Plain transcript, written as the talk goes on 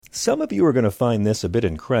Some of you are going to find this a bit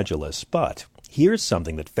incredulous, but here's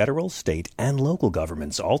something that federal, state, and local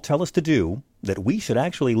governments all tell us to do that we should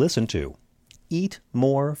actually listen to. Eat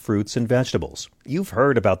more fruits and vegetables. You've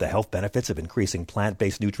heard about the health benefits of increasing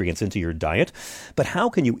plant-based nutrients into your diet, but how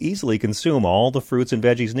can you easily consume all the fruits and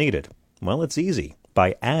veggies needed? Well, it's easy.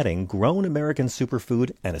 By adding Grown American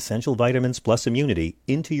Superfood and Essential Vitamins Plus Immunity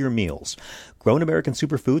into your meals. Grown American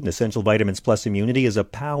Superfood and Essential Vitamins Plus Immunity is a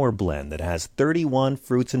power blend that has 31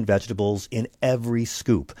 fruits and vegetables in every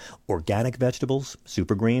scoop. Organic vegetables,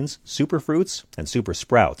 super greens, super fruits, and super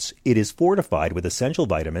sprouts. It is fortified with essential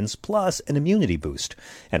vitamins plus an immunity boost.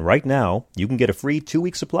 And right now, you can get a free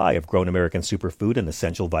 2-week supply of Grown American Superfood and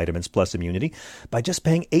Essential Vitamins Plus Immunity by just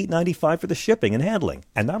paying $8.95 for the shipping and handling.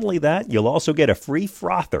 And not only that, you'll also get a free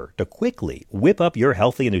frother to quickly whip up your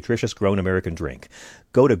healthy and nutritious Grown American drink.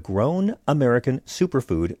 Go to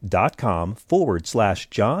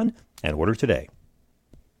grownamericansuperfood.com/John and order today.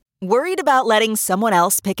 Worried about letting someone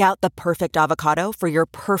else pick out the perfect avocado for your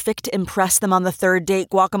perfect impress them on the third date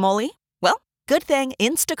guacamole? Well, good thing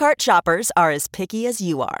Instacart shoppers are as picky as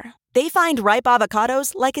you are. They find ripe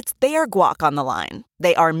avocados like it's their guac on the line.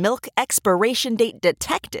 They are milk expiration date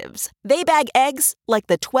detectives. They bag eggs like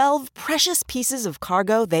the 12 precious pieces of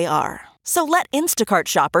cargo they are. So let Instacart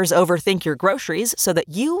shoppers overthink your groceries so that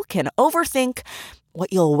you can overthink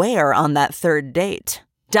what you'll wear on that third date.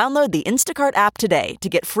 Download the Instacart app today to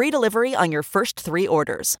get free delivery on your first 3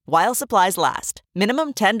 orders, while supplies last.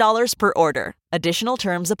 Minimum $10 per order. Additional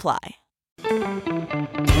terms apply.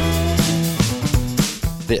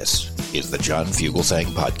 This is the John Fugelsang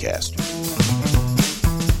Podcast.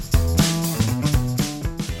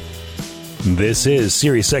 This is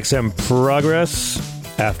SiriusXM Progress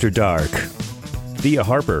After Dark. Thea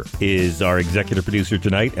Harper is our executive producer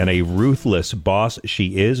tonight, and a ruthless boss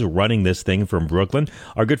she is, running this thing from Brooklyn.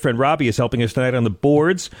 Our good friend Robbie is helping us tonight on the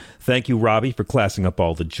boards. Thank you, Robbie, for classing up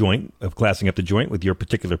the joint with your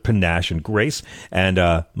particular panache and grace. And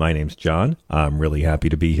my name's John. I'm really happy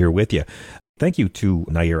to be here with you. Thank you to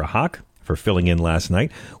Naira Hawk for filling in last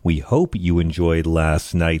night. We hope you enjoyed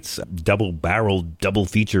last night's double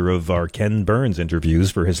feature of our Ken Burns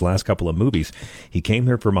interviews for his last couple of movies. He came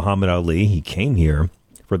here for Muhammad Ali. He came here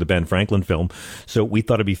for the Ben Franklin film. So we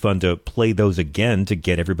thought it'd be fun to play those again to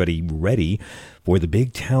get everybody ready for the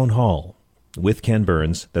big town hall with Ken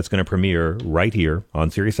Burns that's going to premiere right here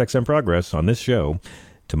on SiriusXM Progress on this show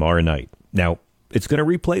tomorrow night. Now, it's going to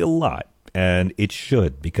replay a lot. And it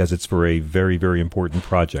should, because it's for a very, very important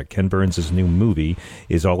project. Ken Burns' new movie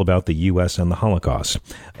is all about the U.S. and the Holocaust.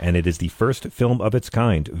 And it is the first film of its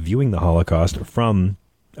kind viewing the Holocaust from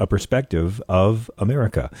a perspective of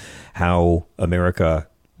America. How America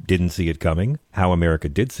didn't see it coming, how America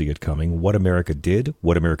did see it coming, what America did,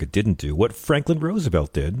 what America didn't do, what Franklin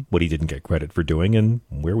Roosevelt did, what he didn't get credit for doing, and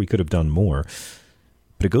where we could have done more.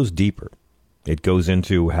 But it goes deeper. It goes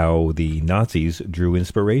into how the Nazis drew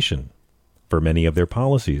inspiration for many of their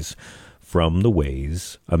policies from the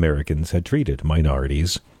ways Americans had treated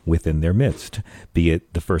minorities within their midst, be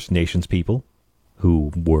it the First Nations people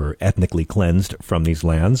who were ethnically cleansed from these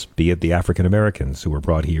lands, be it the African Americans who were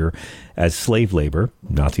brought here as slave labor.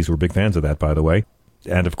 Nazis were big fans of that, by the way.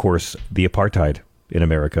 And of course, the apartheid in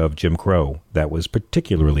America of Jim Crow that was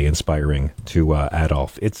particularly inspiring to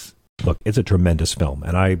Adolf. It's a tremendous film,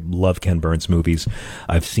 and I love Ken Burns movies.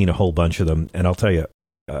 I've seen a whole bunch of them, and I'll tell you,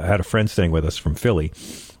 I had a friend staying with us from Philly,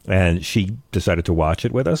 and she decided to watch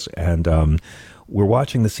it with us. And we're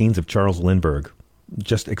watching the scenes of Charles Lindbergh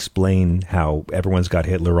just explain how everyone's got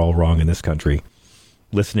Hitler all wrong in this country,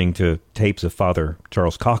 listening to tapes of Father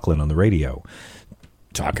Charles Coughlin on the radio,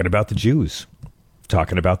 talking about the Jews,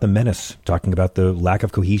 talking about the menace, talking about the lack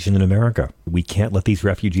of cohesion in America. We can't let these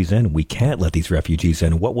refugees in. We can't let these refugees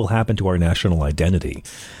in. What will happen to our national identity?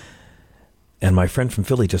 And my friend from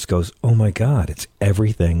Philly just goes, oh my God, it's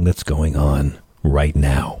everything that's going on right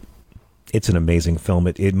now. It's an amazing film.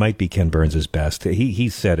 It might be Ken Burns' best. He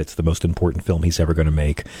said it's the most important film he's ever going to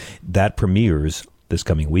make. That premieres this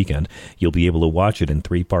coming weekend. You'll be able to watch it in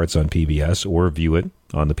 3 parts on PBS or view it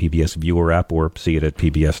on the PBS Viewer app or see it at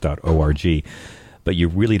pbs.org. But you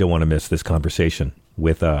really don't want to miss this conversation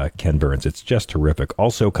with Ken Burns. It's just terrific.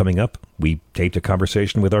 Also coming up, we taped a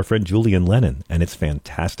conversation with our friend Julian Lennon, and it's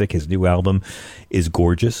fantastic. His new album is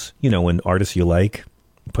gorgeous. You know, when artists you like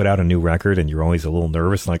put out a new record and you're always a little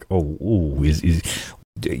nervous, like, they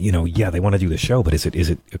want to do the show, but is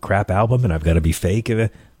it a crap album and I've got to be fake?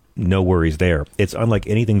 No worries there. It's unlike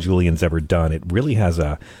anything Julian's ever done. It really has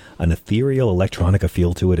an ethereal electronica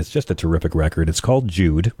feel to it. It's just a terrific record. It's called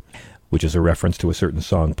Jude, which is a reference to a certain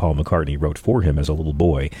song Paul McCartney wrote for him as a little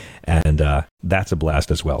boy. And that's a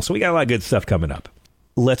blast as well. So we got a lot of good stuff coming up.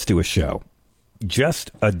 Let's do a show.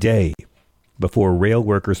 Just a day before rail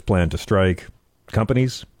workers planned to strike,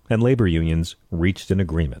 companies and labor unions reached an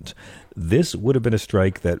agreement. This would have been a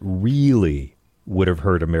strike that really would have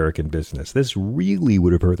hurt American business. This really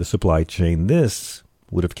would have hurt the supply chain. This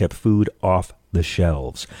would have kept food off the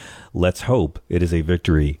shelves. Let's hope it is a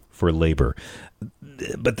victory for labor.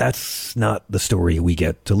 But that's not the story we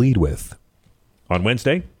get to lead with. On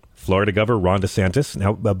Wednesday, Florida Governor Ron DeSantis.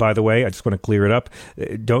 Now, by the way, I just want to clear it up.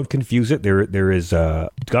 Don't confuse it. There is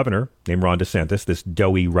a governor named Ron DeSantis, this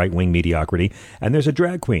doughy right-wing mediocrity, and there's a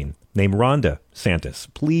drag queen named Rhonda Santis.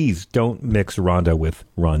 Please don't mix Rhonda with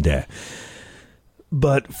Rondé.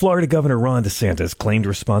 But Florida Governor Ron DeSantis claimed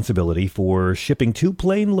responsibility for shipping 2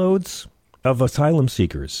 plane loads of asylum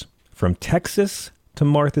seekers from Texas to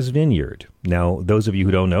Martha's Vineyard. Now, those of you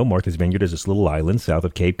who don't know, Martha's Vineyard is this little island south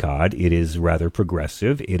of Cape Cod. It is rather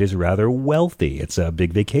progressive. It is rather wealthy. It's a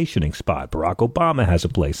big vacationing spot. Barack Obama has a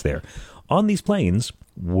place there. On these planes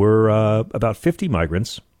were about 50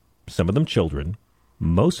 migrants, some of them children,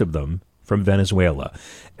 most of them from Venezuela.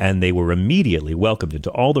 And they were immediately welcomed into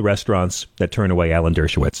all the restaurants that turn away Alan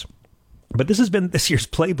Dershowitz. But this has been this year's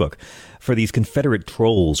playbook for these Confederate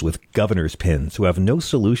trolls with governor's pins who have no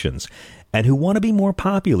solutions and who want to be more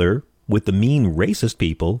popular with the mean racist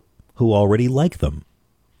people who already like them,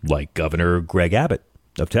 like Governor Greg Abbott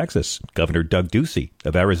of Texas, Governor Doug Ducey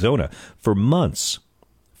of Arizona. For months,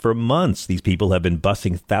 these people have been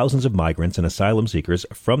busing thousands of migrants and asylum seekers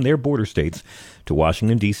from their border states to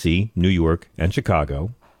Washington, D.C., New York, and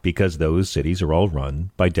Chicago because those cities are all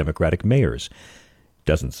run by Democratic mayors.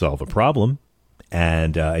 Doesn't solve a problem,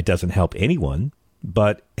 and it doesn't help anyone.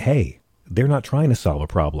 But hey, they're not trying to solve a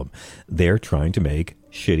problem. They're trying to make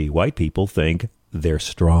shitty white people think they're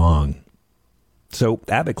strong. So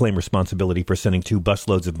Abbott claimed responsibility for sending 2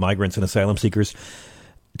 busloads of migrants and asylum seekers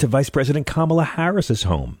to Vice President Kamala Harris's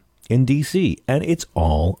home in D.C. And it's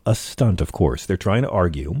all a stunt, of course. They're trying to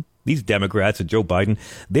argue. These Democrats and Joe Biden,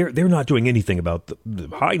 they're not doing anything about the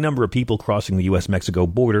high number of people crossing the U.S.-Mexico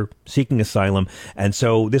border, seeking asylum. And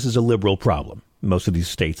so this is a liberal problem. Most of these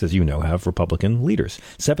states, as you know, have Republican leaders.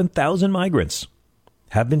 7,000 migrants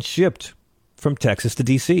have been shipped from Texas to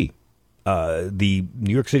D.C. The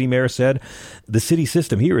New York City mayor said the city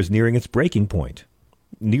system here is nearing its breaking point.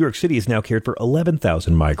 New York City has now cared for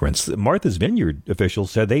 11,000 migrants. Martha's Vineyard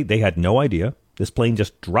officials said they had no idea. This plane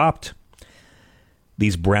just dropped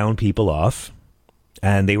these brown people off,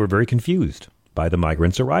 and they were very confused by the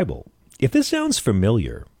migrants' arrival. If this sounds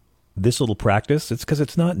familiar, this little practice, it's because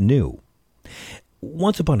it's not new.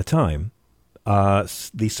 Once upon a time,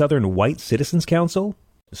 the Southern White Citizens Council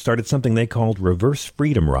started something they called reverse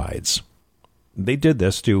freedom rides. They did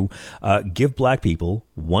this to give black people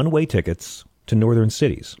one-way tickets to northern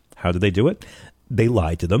cities. How did they do it? They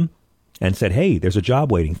lied to them and said, hey, there's a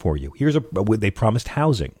job waiting for you. They promised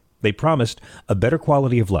housing. They promised a better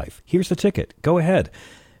quality of life. Here's the ticket. Go ahead.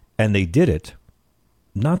 And they did it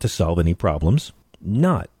not to solve any problems,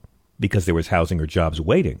 not because there was housing or jobs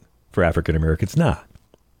waiting for African Americans. Nah,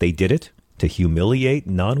 they did it to humiliate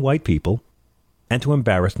non-white people and to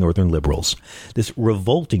embarrass northern liberals. This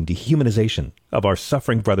revolting dehumanization of our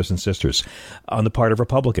suffering brothers and sisters on the part of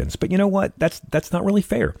Republicans. But you know what? That's not really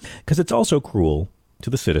fair, because it's also cruel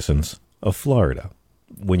to the citizens of Florida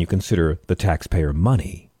when you consider the taxpayer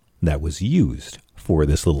money that was used for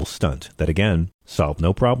this little stunt that, again, solved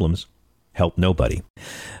no problems, helped nobody.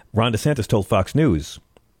 Ron DeSantis told Fox News,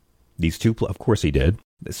 these 2, of course he did.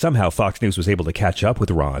 Somehow Fox News was able to catch up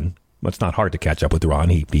with Ron. Well, it's not hard to catch up with Ron.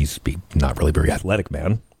 He's not really very athletic,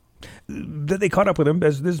 man. They caught up with him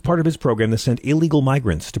as this is part of his program that sent illegal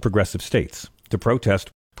migrants to progressive states to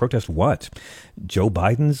protest. Protest what? Joe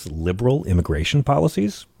Biden's liberal immigration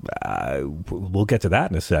policies? We'll get to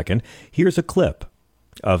that in a second. Here's a clip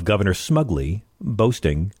of Governor Smugly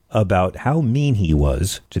boasting about how mean he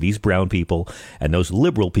was to these brown people and those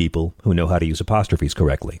liberal people who know how to use apostrophes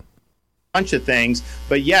correctly. Bunch of things.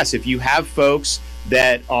 But yes, if you have folks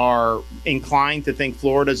that are inclined to think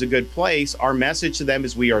Florida is a good place, our message to them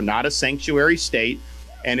is we are not a sanctuary state,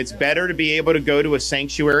 and it's better to be able to go to a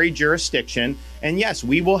sanctuary jurisdiction. And yes,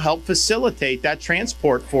 we will help facilitate that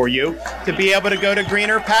transport for you to be able to go to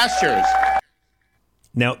greener pastures.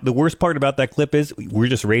 Now, the worst part about that clip is we're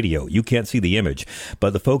just radio. You can't see the image.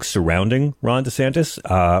 But the folks surrounding Ron DeSantis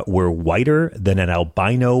were whiter than an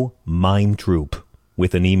albino mime troupe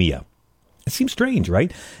with anemia. It seems strange,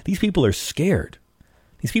 right? These people are scared.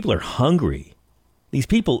 These people are hungry. These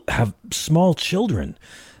people have small children.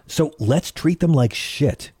 So let's treat them like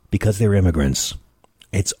shit because they're immigrants.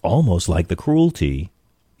 It's almost like the cruelty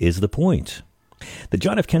is the point. The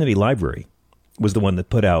John F. Kennedy Library was the one that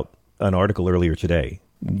put out an article earlier today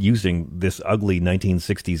using this ugly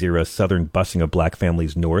 1960s era Southern busing of black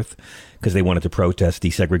families north because they wanted to protest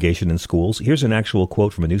desegregation in schools. Here's an actual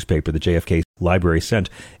quote from a newspaper the JFK library sent.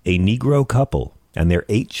 A Negro couple and their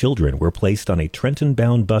 8 children were placed on a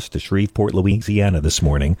Trenton-bound bus to Shreveport, Louisiana this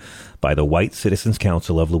morning by the White Citizens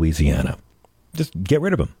Council of Louisiana. Just get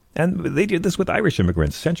rid of them. And they did this with Irish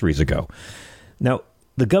immigrants centuries ago. Now,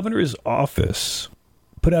 the governor's office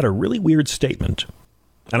put out a really weird statement,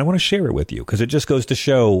 and I want to share it with you because it just goes to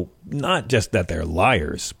show not just that they're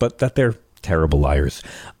liars, but that they're terrible liars.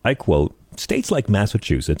 I quote, "States like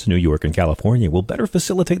Massachusetts, New York, and California will better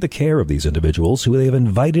facilitate the care of these individuals who they have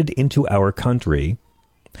invited into our country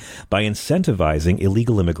by incentivizing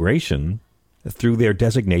illegal immigration through their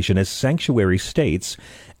designation as sanctuary states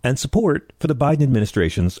and support for the Biden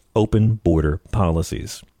administration's open border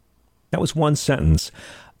policies." That was one sentence.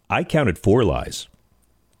 I counted 4 lies.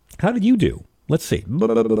 How did you do? Let's see.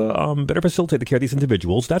 Better facilitate the care of these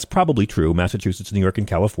individuals. That's probably true. Massachusetts, New York, and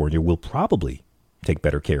California will probably take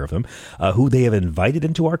better care of them. Who they have invited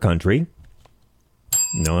into our country.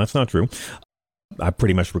 No, that's not true. I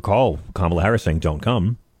pretty much recall Kamala Harris saying, don't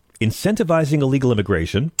come. Incentivizing illegal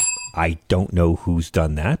immigration. I don't know who's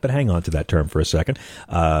done that, but hang on to that term for a second.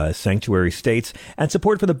 Sanctuary states and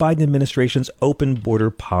support for the Biden administration's open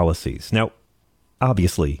border policies. Now,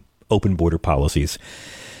 obviously, open border policies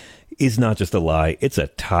is not just a lie. It's a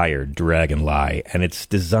tired dragon lie, and it's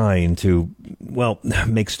designed to, well,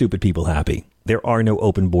 make stupid people happy. There are no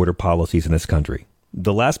open border policies in this country.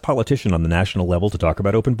 The last politician on the national level to talk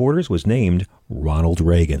about open borders was named Ronald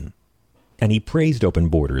Reagan. And he praised open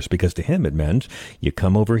borders because to him it meant you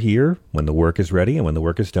come over here when the work is ready, and when the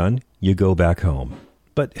work is done, you go back home.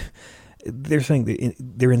 But they're saying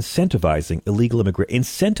they're incentivizing illegal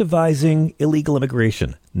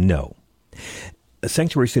immigration. No.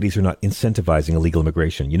 Sanctuary cities are not incentivizing illegal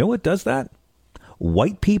immigration. You know what does that?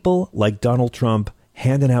 White people like Donald Trump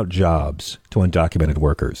handing out jobs to undocumented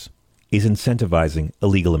workers is incentivizing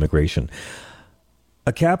illegal immigration.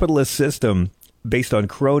 A capitalist system based on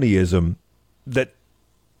cronyism that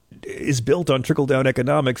is built on trickle-down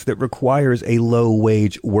economics that requires a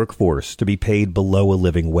low-wage workforce to be paid below a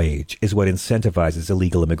living wage is what incentivizes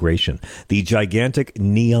illegal immigration. The gigantic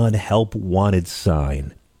neon help wanted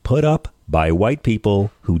sign put up by white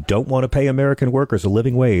people who don't want to pay American workers a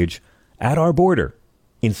living wage at our border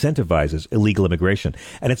incentivizes illegal immigration.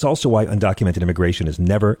 And it's also why undocumented immigration is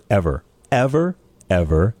never, ever, ever,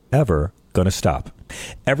 ever, ever going to stop.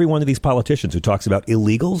 Every one of these politicians who talks about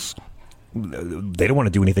illegals, they don't want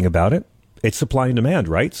to do anything about it. It's supply and demand,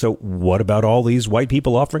 right? So what about all these white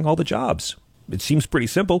people offering all the jobs? It seems pretty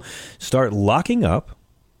simple. Start locking up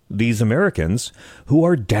these Americans who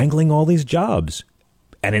are dangling all these jobs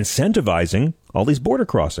and incentivizing all these border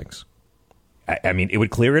crossings. I mean, it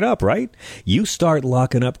would clear it up, right? You start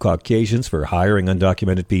locking up Caucasians for hiring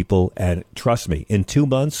undocumented people, and trust me, in 2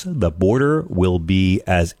 months, the border will be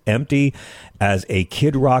as empty as a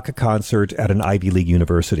Kid Rock concert at an Ivy League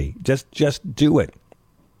university. Just do it.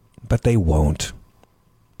 But they won't,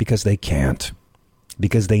 because they can't,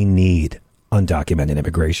 because they need undocumented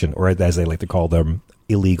immigration, or as they like to call them,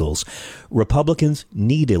 illegals. Republicans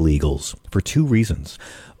need illegals for 2 reasons.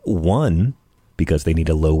 One, because they need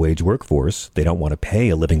a low-wage workforce. They don't want to pay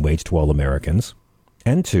a living wage to all Americans.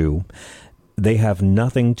 And 2, they have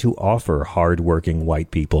nothing to offer hard-working white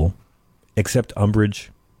people except umbrage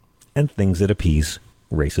and things that appease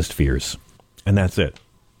racist fears. And that's it.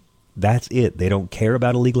 That's it. They don't care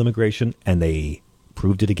about illegal immigration, and they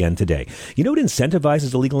proved it again today. You know what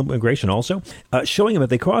incentivizes illegal immigration also? Showing them if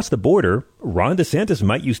they cross the border, Ron DeSantis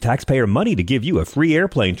might use taxpayer money to give you a free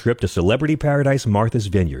airplane trip to celebrity paradise Martha's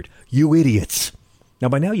Vineyard. You idiots. Now,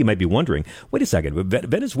 by now you might be wondering, wait a second,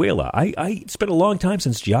 Venezuela, I spent a long time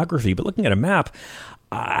since geography, but looking at a map,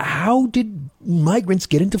 how did migrants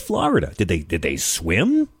get into Florida? Did they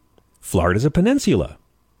swim? Florida's a peninsula.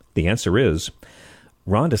 The answer is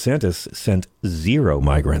Ron DeSantis sent 0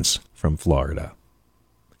 migrants from Florida.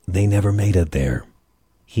 They never made it there.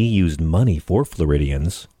 He used money for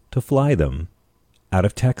Floridians to fly them out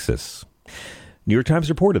of Texas. New York Times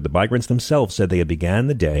reported the migrants themselves said they had began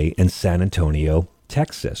the day in San Antonio,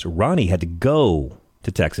 Texas. Ronnie had to go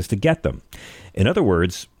to Texas to get them. In other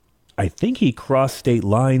words, I think he crossed state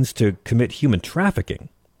lines to commit human trafficking,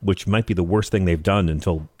 which might be the worst thing they've done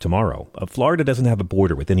until tomorrow. Florida doesn't have a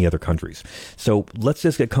border with any other countries. So let's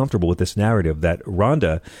just get comfortable with this narrative that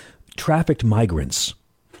Rhonda trafficked migrants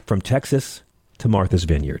from Texas to Martha's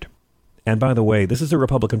Vineyard. And by the way, this is a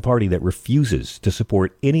Republican Party that refuses to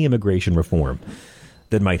support any immigration reform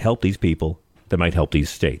that might help these people, that might help these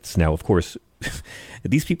states. Now, of course,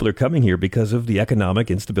 these people are coming here because of the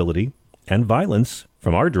economic instability and violence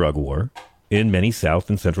from our drug war in many South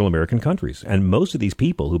and Central American countries. And most of these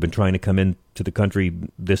people who've been trying to come into the country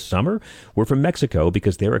this summer were from Mexico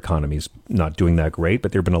because their economy's not doing that great.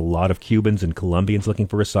 But there have been a lot of Cubans and Colombians looking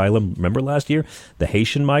for asylum. Remember last year, the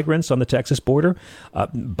Haitian migrants on the Texas border?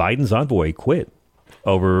 Biden's envoy quit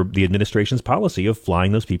over the administration's policy of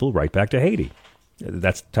flying those people right back to Haiti.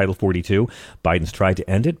 That's Title 42. Biden's tried to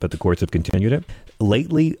end it, but the courts have continued it.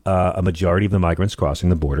 Lately, a majority of the migrants crossing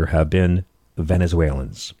the border have been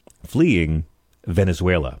Venezuelans fleeing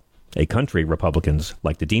Venezuela, a country Republicans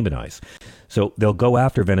like to demonize. So they'll go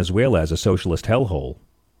after Venezuela as a socialist hellhole,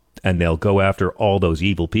 and they'll go after all those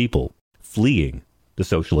evil people fleeing the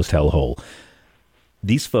socialist hellhole.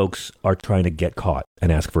 These folks are trying to get caught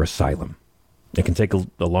and ask for asylum. It can take a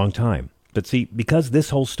long time. But see, because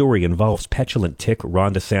this whole story involves petulant tick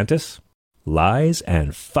Ron DeSantis, lies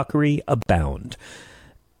and fuckery abound.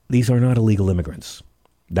 These are not illegal immigrants.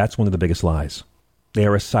 That's one of the biggest lies. They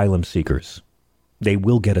are asylum-seekers. They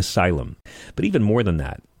will get asylum. But even more than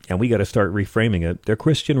that, and we got to start reframing it, they're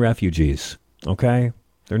Christian refugees, okay?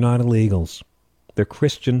 They're not illegals. They're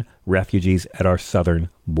Christian refugees at our southern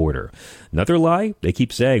border. Another lie, they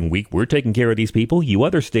keep saying, we're taking care of these people. You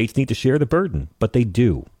other states need to share the burden. But they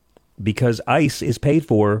do, because ICE is paid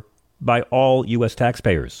for by all U.S.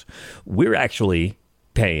 taxpayers. We're actually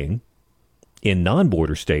paying in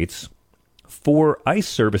non-border states for ICE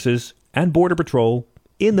services and Border Patrol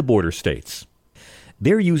in the border states.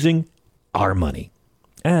 They're using our money.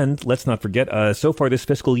 And let's not forget, so far this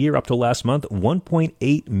fiscal year, up to last month,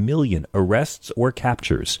 1.8 million arrests or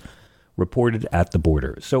captures reported at the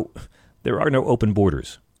border. So there are no open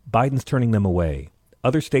borders. Biden's turning them away.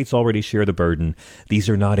 Other states already share the burden. These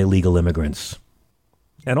are not illegal immigrants.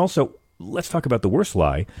 And also, let's talk about the worst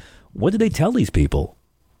lie. What did they tell these people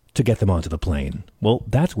to get them onto the plane? Well,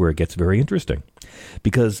 that's where it gets very interesting.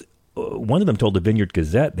 Because one of them told the Vineyard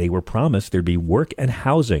Gazette they were promised there'd be work and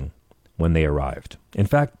housing when they arrived. In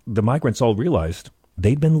fact, the migrants all realized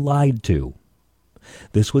they'd been lied to.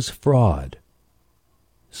 This was fraud.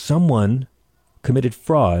 Someone committed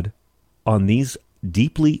fraud on these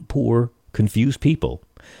deeply poor, confused people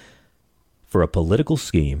for a political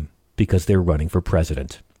scheme because they're running for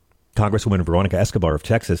president. Congresswoman Veronica Escobar of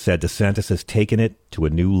Texas said DeSantis has taken it to a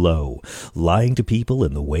new low, lying to people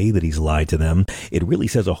in the way that he's lied to them. It really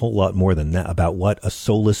says a whole lot more than that about what a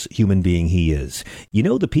soulless human being he is. You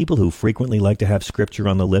know, the people who frequently like to have scripture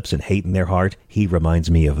on the lips and hate in their heart, he reminds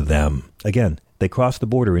me of them. Again, they crossed the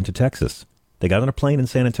border into Texas. They got on a plane in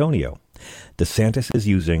San Antonio. DeSantis is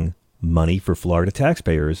using money for Florida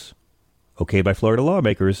taxpayers, okay by Florida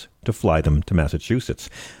lawmakers, to fly them to Massachusetts.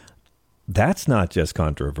 That's not just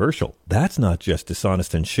controversial. That's not just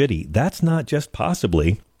dishonest and shitty. That's not just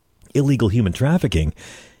possibly illegal human trafficking.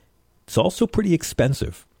 It's also pretty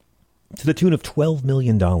expensive, to the tune of $12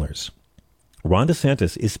 million. Ron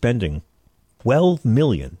DeSantis is spending $12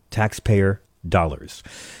 million taxpayer dollars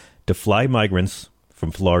to fly migrants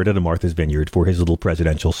from Florida to Martha's Vineyard for his little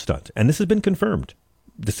presidential stunt. And this has been confirmed.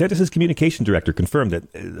 DeSantis' communication director confirmed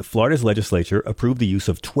that Florida's legislature approved the use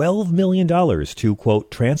of $12 million to,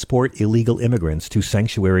 quote, transport illegal immigrants to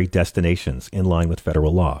sanctuary destinations in line with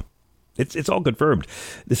federal law. It's all confirmed.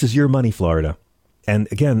 This is your money, Florida. And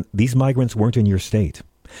again, these migrants weren't in your state.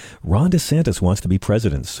 Ron DeSantis wants to be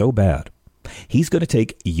president so bad. He's going to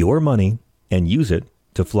take your money and use it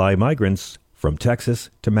to fly migrants from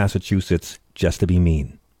Texas to Massachusetts just to be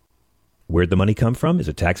mean. Where'd the money come from? Is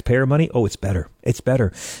it taxpayer money? Oh, it's better. It's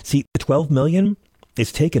better. See, the $12 million is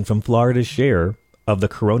taken from Florida's share of the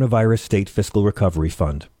Coronavirus State Fiscal Recovery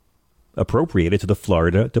Fund, appropriated to the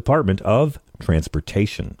Florida Department of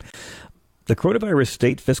Transportation. The Coronavirus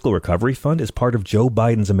State Fiscal Recovery Fund is part of Joe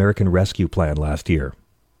Biden's American Rescue Plan last year,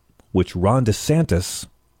 which Ron DeSantis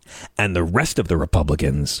and the rest of the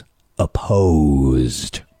Republicans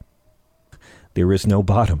opposed. There is no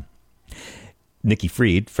bottom. Nikki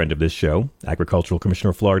Fried, friend of this show, Agricultural Commissioner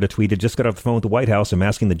of Florida, tweeted, just got off the phone with the White House. I'm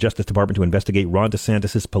asking the Justice Department to investigate Ron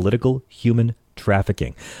DeSantis' political human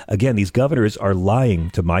trafficking. Again, these governors are lying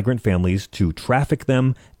to migrant families to traffic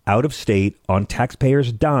them out of state on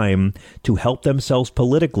taxpayers' dime to help themselves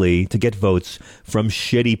politically to get votes from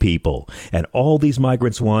shitty people. And all these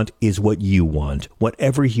migrants want is what you want, what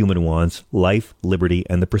every human wants, life, liberty,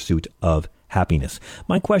 and the pursuit of happiness.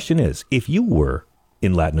 My question is, if you were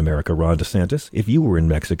in Latin America, Ron DeSantis, if you were in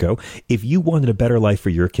Mexico, if you wanted a better life for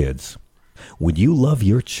your kids, would you love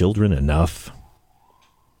your children enough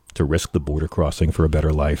to risk the border crossing for a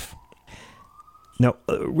better life? Now,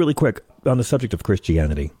 really quick, on the subject of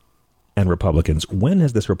Christianity and Republicans, when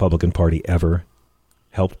has this Republican Party ever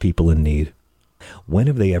helped people in need? When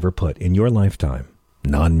have they ever put, in your lifetime,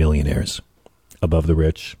 non-millionaires, above the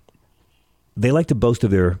rich. They like to boast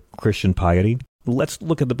of their Christian piety. Let's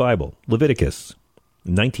look at the Bible. Leviticus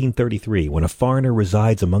 19:33, when a foreigner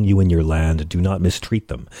resides among you in your land, do not mistreat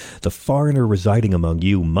them. The foreigner residing among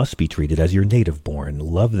you must be treated as your native born.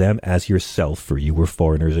 Love them as yourself, for you were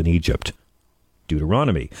foreigners in Egypt.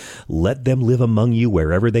 Deuteronomy, let them live among you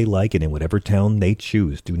wherever they like and in whatever town they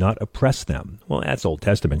choose. Do not oppress them. Well, that's Old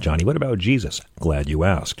Testament, Johnny. What about Jesus? Glad you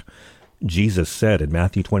asked. Jesus said in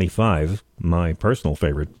Matthew 25, my personal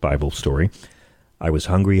favorite Bible story, I was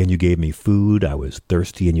hungry and you gave me food. I was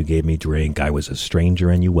thirsty and you gave me drink. I was a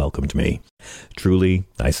stranger and you welcomed me. Truly,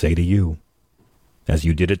 I say to you, as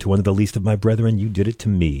you did it to one of the least of my brethren, you did it to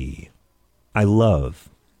me. I love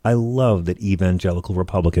that evangelical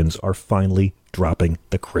Republicans are finally dropping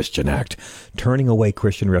the Christian Act, turning away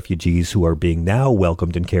Christian refugees who are being now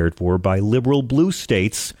welcomed and cared for by liberal blue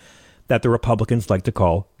states that the Republicans like to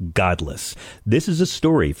call godless. This is a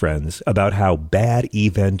story, friends, about how bad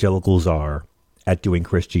evangelicals are at doing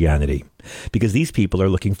Christianity, because these people are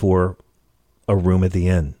looking for a room at the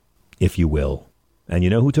inn, if you will. And you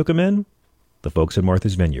know who took them in? The folks in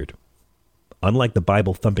Martha's Vineyard. Unlike the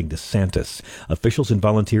Bible-thumping DeSantis, officials and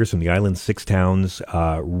volunteers from the island's 6 towns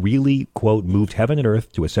really, quote, moved heaven and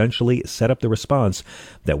earth to essentially set up the response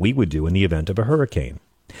that we would do in the event of a hurricane.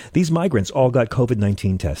 These migrants all got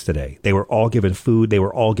COVID-19 tests today. They were all given food. They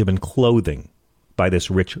were all given clothing by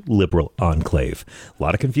this rich liberal enclave. A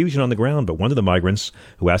lot of confusion on the ground, but one of the migrants,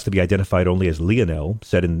 who asked to be identified only as Lionel,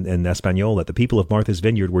 said in Espanol that the people of Martha's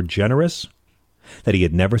Vineyard were generous, that he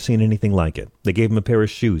had never seen anything like it. They gave him a pair of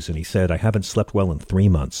shoes, and he said, I haven't slept well in 3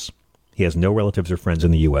 months. He has no relatives or friends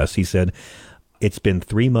in the U.S. He said, it's been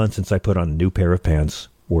 3 months since I put on a new pair of pants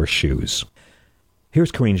or shoes.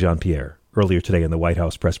 Here's Karine Jean-Pierre, earlier today in the White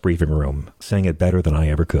House press briefing room, saying it better than I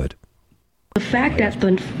ever could. The fact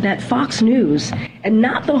that Fox News and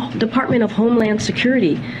not the Department of Homeland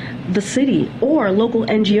Security, the city, or local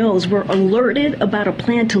NGOs were alerted about a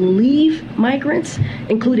plan to leave migrants,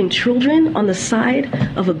 including children, on the side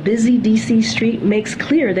of a busy D.C. street makes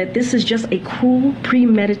clear that this is just a cruel,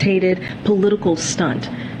 premeditated political stunt.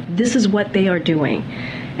 This is what they are doing.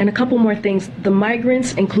 And a couple more things. The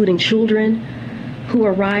migrants, including children, who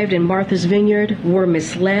arrived in Martha's Vineyard were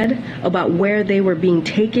misled about where they were being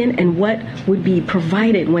taken and what would be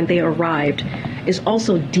provided when they arrived is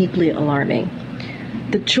also deeply alarming.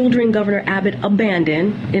 The children Governor Abbott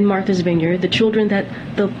abandoned in Martha's Vineyard, the children that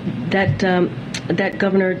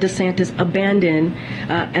Governor DeSantis abandoned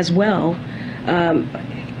as well,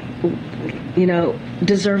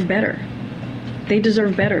 deserve better. They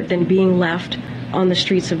deserve better than being left on the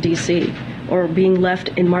streets of D.C. or being left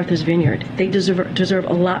in Martha's Vineyard. They deserve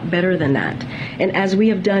a lot better than that. And as we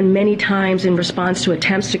have done many times in response to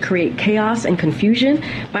attempts to create chaos and confusion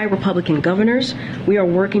by Republican governors, we are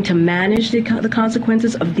working to manage the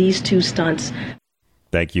consequences of these 2 stunts.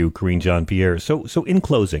 Thank you, Karine Jean-Pierre. So in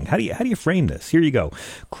closing, how do you frame this? Here you go.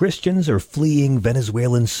 Christians are fleeing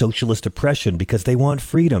Venezuelan socialist oppression because they want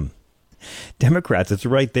freedom. Democrats, it's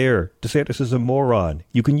right there. DeSantis is a moron.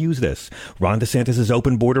 You can use this. Ron DeSantis'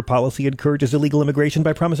 open border policy encourages illegal immigration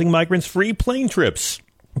by promising migrants free plane trips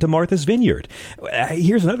to Martha's Vineyard.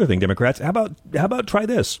 Here's another thing, Democrats. How about try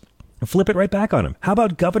this? Flip it right back on them. How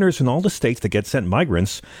about governors in all the states that get sent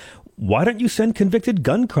migrants? Why don't you send convicted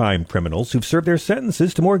gun crime criminals who've served their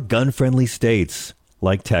sentences to more gun-friendly states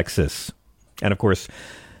like Texas? And of course,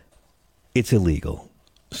 it's illegal.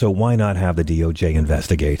 So why not have the DOJ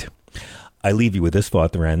investigate? I leave you with this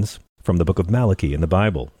thought, friends, from the book of Malachi in the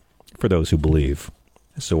Bible, for those who believe.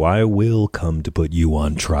 So I will come to put you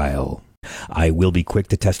on trial. I will be quick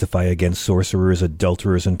to testify against sorcerers,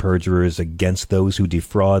 adulterers, and perjurers, against those who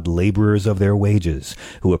defraud laborers of their wages,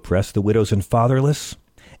 who oppress the widows and fatherless,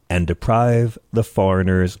 and deprive the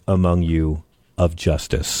foreigners among you of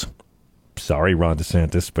justice. Sorry, Ron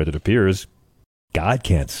DeSantis, but it appears God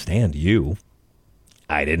can't stand you.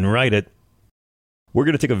 I didn't write it. We're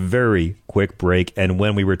going to take a very quick break, and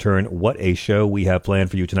when we return, what a show we have planned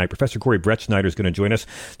for you tonight. Professor Corey Brettschneider is going to join us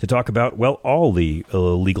to talk about, well, all the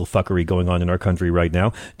illegal fuckery going on in our country right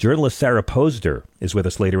now. Journalist Sarah Posner is with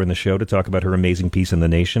us later in the show to talk about her amazing piece in The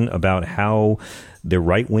Nation about how the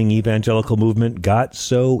right-wing evangelical movement got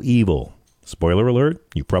so evil. Spoiler alert,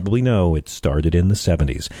 you probably know it started in the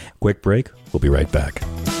 70s. Quick break, we'll be right back.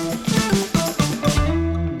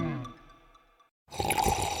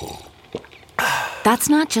 That's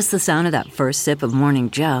not just the sound of that first sip of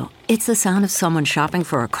Morning Joe. It's the sound of someone shopping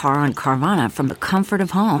for a car on Carvana from the comfort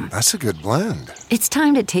of home. That's a good blend. It's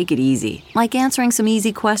time to take it easy, like answering some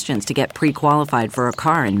easy questions to get pre-qualified for a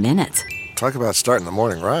car in minutes. Talk about starting the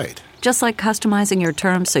morning right. Just like customizing your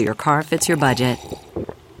terms so your car fits your budget.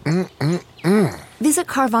 Visit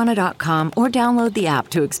Carvana.com or download the app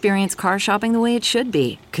to experience car shopping the way it should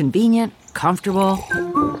be. Convenient, comfortable.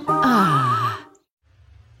 Ah.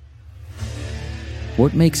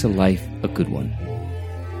 What makes a life a good one?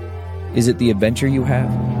 Is it the adventure you have?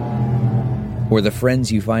 Or the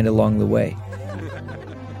friends you find along the way?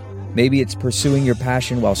 Maybe it's pursuing your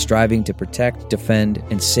passion while striving to protect, defend,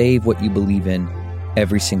 and save what you believe in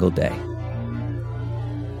every single day.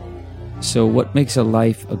 So what makes a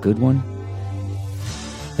life a good one?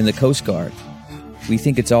 In the Coast Guard, we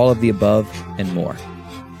think it's all of the above and more.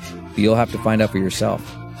 But you'll have to find out for yourself.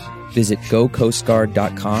 Visit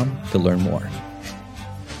gocoastguard.com to learn more.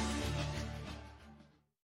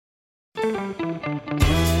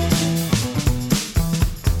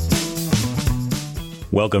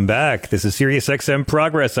 Welcome back. This is SiriusXM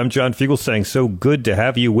Progress. I'm John Fugelsang. So good to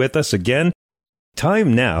have you with us again.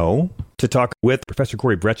 Time now to talk with Professor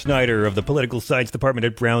Corey Brettschneider of the Political Science Department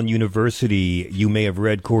at Brown University. You may have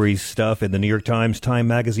read Corey's stuff in the New York Times, Time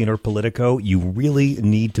Magazine, or Politico. You really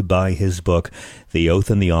need to buy his book, The Oath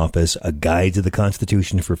and the Office, A Guide to the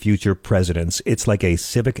Constitution for Future Presidents. It's like a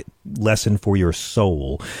civic lesson for your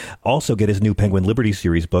soul. Also get his new Penguin Liberty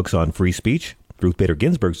series books on free speech, Ruth Bader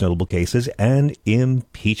Ginsburg's notable cases, and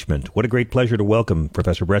impeachment. What a great pleasure to welcome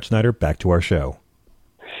Professor Brettschneider back to our show.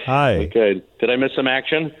 Hi. Okay. Did I miss some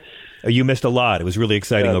action? You missed a lot. It was really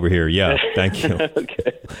exciting over here. Yeah, thank you.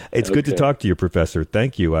 Okay. It's good to talk to you, Professor.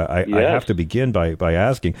 Thank you. I have to begin by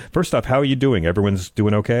asking, first off, how are you doing? Everyone's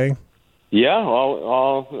doing okay? Yeah,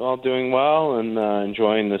 all doing well, and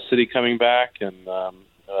enjoying the city coming back, and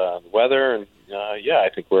the weather. And I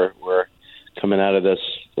think we're coming out of this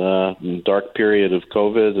dark period of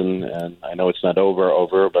COVID, and I know it's not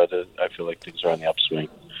over, but I feel like things are on the upswing.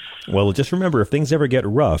 Well, just remember, if things ever get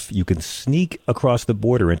rough, you can sneak across the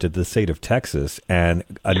border into the state of Texas, and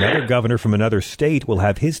another governor from another state will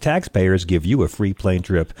have his taxpayers give you a free plane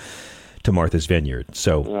trip to Martha's Vineyard.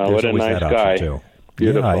 So there's always that option, too.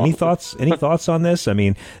 Beautiful. Yeah. Any thoughts on this? I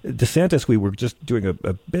mean, DeSantis, we were just doing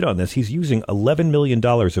a bit on this. He's using $11 million of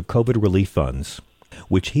COVID relief funds,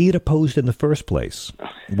 which he had opposed in the first place,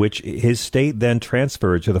 which his state then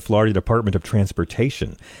transferred to the Florida Department of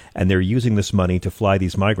Transportation. And they're using this money to fly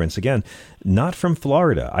these migrants, again, not from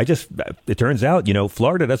Florida. It turns out,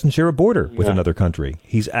 Florida doesn't share a border with another country.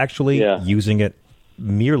 He's actually using it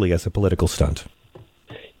merely as a political stunt.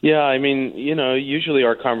 Yeah, I mean, usually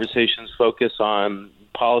our conversations focus on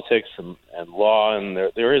politics and law, and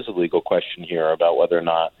there is a legal question here about whether or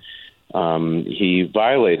not he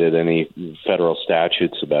violated any federal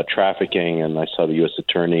statutes about trafficking, and I saw the U.S.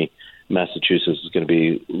 Attorney in Massachusetts is going to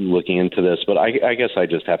be looking into this. But I guess I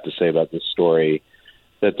just have to say about this story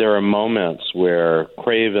that there are moments where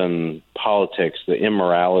craven politics, the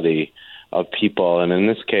immorality of people, and in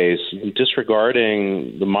this case,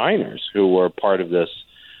 disregarding the minors who were part of this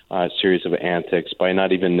series of antics by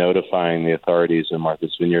not even notifying the authorities in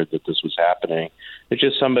Martha's Vineyard that this was happening. It's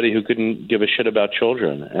just somebody who couldn't give a shit about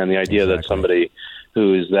children. And the idea that somebody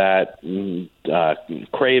who is that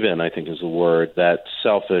craven, I think is the word, that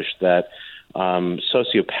selfish, that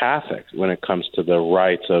sociopathic when it comes to the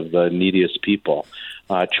rights of the neediest people.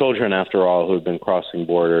 Children, after all, who have been crossing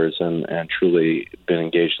borders and truly been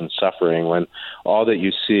engaged in suffering, when all that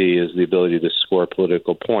you see is the ability to score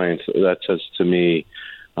political points, that says to me,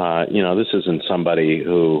 this isn't somebody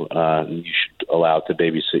who you should allow to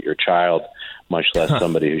babysit your child, much less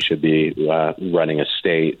somebody who should be running a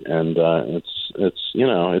state. And it's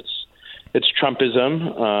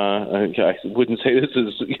Trumpism. I wouldn't say this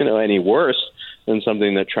is any worse than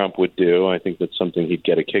something that Trump would do. I think that's something he'd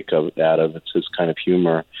get a kick out of. It's his kind of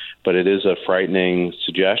humor, but it is a frightening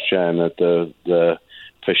suggestion that the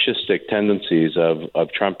fascistic tendencies of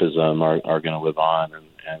Trumpism are going to live on,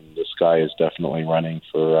 and this guy is definitely running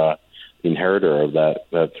for the inheritor of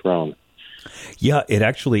that throne. Yeah, it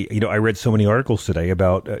actually, I read so many articles today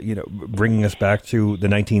about, bringing us back to the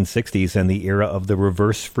 1960s and the era of the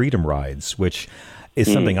reverse freedom rides, which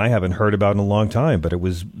is something I haven't heard about in a long time, but it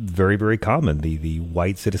was very, very common. The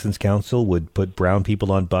White Citizens Council would put brown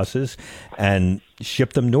people on buses and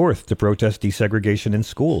ship them north to protest desegregation in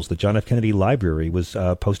schools. The John F. Kennedy Library was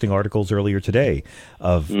posting articles earlier today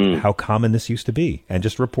of how common this used to be and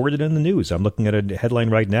just reported in the news. I'm looking at a headline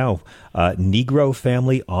right now, Negro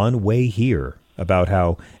family on way here, about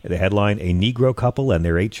how the headline, a Negro couple and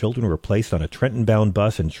their 8 children were placed on a Trenton-bound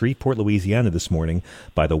bus in Shreveport, Louisiana this morning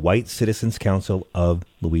by the White Citizens Council of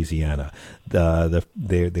Louisiana.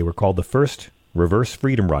 They were called the first reverse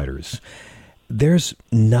freedom riders. There's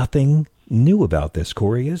nothing new about this,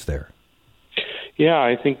 Corey, is there? Yeah,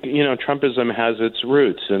 I think, Trumpism has its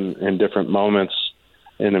roots in different moments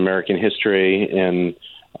in American history, in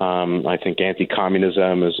I think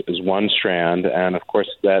anti-communism is one strand, and of course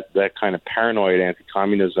that kind of paranoid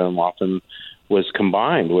anti-communism often was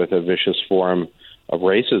combined with a vicious form of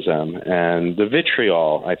racism, and the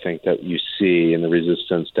vitriol, I think, that you see in the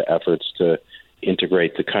resistance to efforts to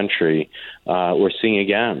integrate the country, we're seeing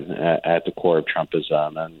again at the core of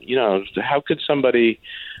Trumpism. And, how could somebody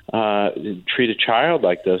treat a child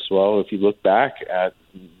like this? Well, if you look back at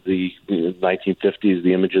the 1950s,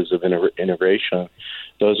 the images of integration,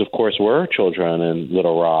 those, of course, were children in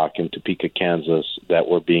Little Rock and Topeka, Kansas, that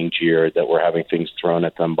were being jeered, that were having things thrown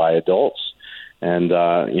at them by adults. And,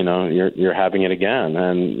 you're having it again.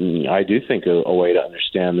 And I do think a way to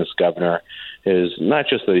understand this governor is not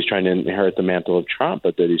just that he's trying to inherit the mantle of Trump,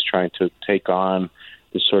 but that he's trying to take on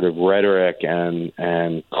this sort of rhetoric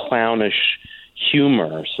and clownish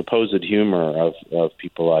humor, supposed humor of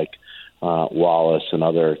people like Wallace and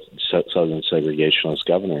other Southern segregationist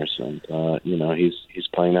governors. And, he's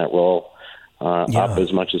playing that role up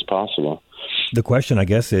as much as possible. The question, I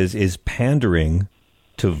guess, is pandering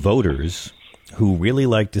to voters who really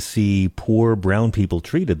like to see poor brown people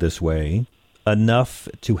treated this way enough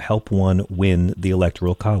to help one win the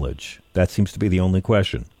Electoral College? That seems to be the only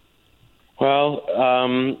question. Well,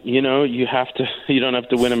 you don't have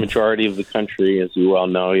to win a majority of the country, as you well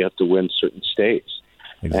know. You have to win certain states.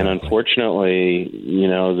 Exactly. And unfortunately,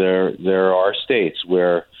 there are states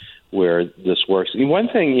where this works. One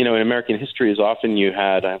thing, in American history is often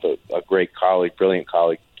I have a great colleague, brilliant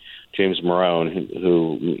colleague, James Morone,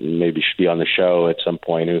 who maybe should be on the show at some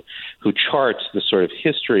point, who charts the sort of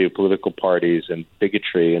history of political parties and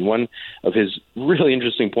bigotry. And one of his really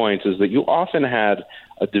interesting points is that you often had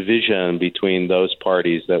a division between those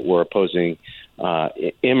parties that were opposing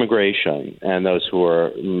immigration and those who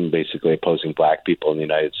were basically opposing black people in the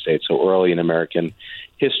United States. So early in American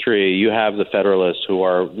history, you have the Federalists who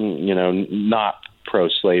are, not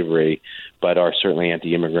pro-slavery, but are certainly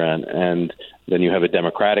anti-immigrant. And then you have a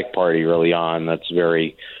Democratic Party early on that's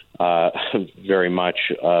very much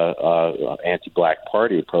anti-black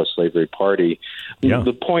party, a pro-slavery party. Yeah.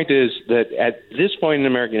 The point is that at this point in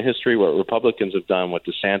American history, what Republicans have done, what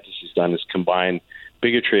DeSantis has done, is combine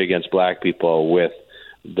bigotry against black people with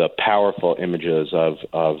the powerful images of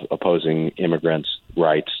opposing immigrants'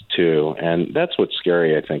 rights too. And that's what's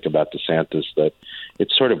scary, I think, about DeSantis, that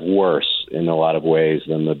it's sort of worse in a lot of ways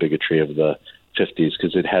than the bigotry of the 50s,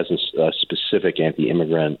 because it has a specific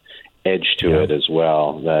anti-immigrant edge to it as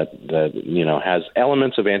well that has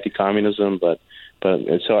elements of anti-communism, but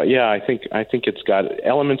so I think it's got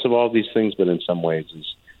elements of all these things, but in some ways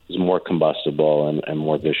is more combustible and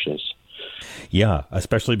more vicious. Yeah,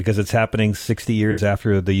 especially because it's happening 60 years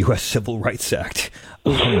after the U.S. Civil Rights Act.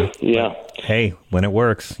 Yeah. Hey, when it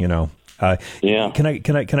works, Can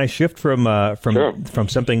I shift from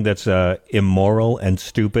something that's immoral and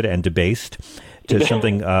stupid and debased to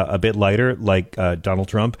something a bit lighter, like Donald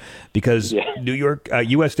Trump? Because New York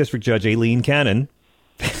U.S. District Judge Aileen Cannon,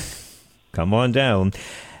 come on down,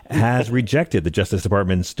 has rejected the Justice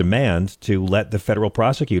Department's demand to let the federal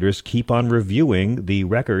prosecutors keep on reviewing the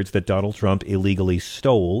records that Donald Trump illegally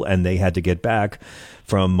stole, and they had to get back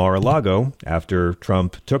from Mar-a-Lago after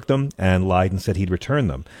Trump took them and lied and said he'd return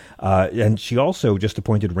them. And she also just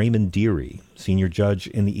appointed Raymond Dearie, senior judge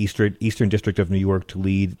in the Eastern District of New York, to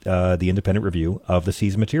lead the independent review of the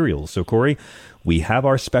seized materials. So, Corey, we have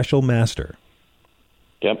our special master.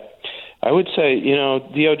 Yep. I would say,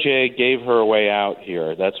 DOJ gave her a way out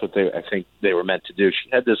here. That's what I think they were meant to do.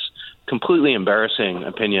 She had this completely embarrassing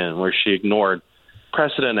opinion where she ignored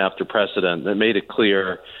precedent after precedent that made it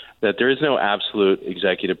clear that there is no absolute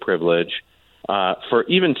executive privilege for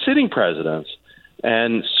even sitting presidents,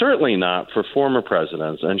 and certainly not for former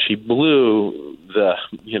presidents. And she blew the,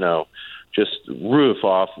 just roof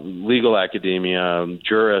off legal academia,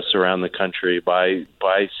 jurists around the country by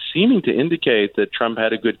seeming to indicate that Trump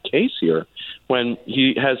had a good case here when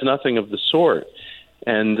he has nothing of the sort.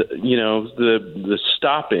 And, the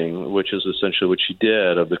stopping, which is essentially what she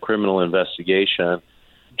did, of the criminal investigation,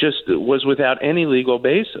 just was without any legal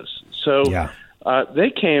basis. So they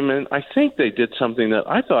came and I think they did something that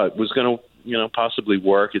I thought was going to, possibly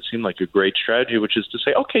work. It seemed like a great strategy, which is to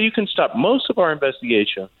say, okay, you can stop most of our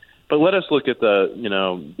investigation, but let us look at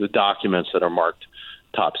the documents that are marked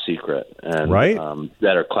top secret and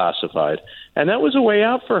that are classified. And that was a way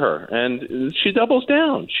out for her. And she doubles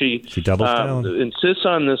down. She doubles down. Insists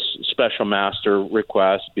on this special master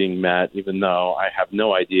request being met, even though I have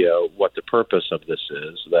no idea what the purpose of this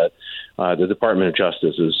is, that the Department of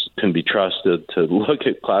Justice can be trusted to look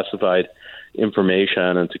at classified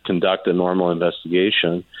information and to conduct a normal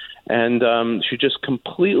investigation. And she just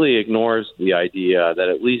completely ignores the idea that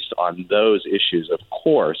at least on those issues, of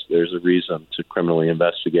course, there's a reason to criminally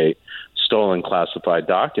investigate stolen classified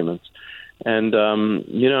documents. And,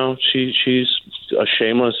 she's a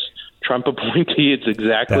shameless Trump appointee. It's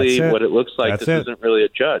exactly what it looks like. This isn't really a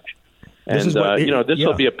judge. And, this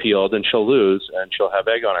will be appealed, and she'll lose, and she'll have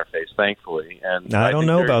egg on her face, thankfully. And I don't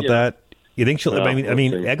know about that. You think she'll? Well, I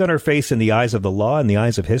mean, egg on her face in the eyes of the law and the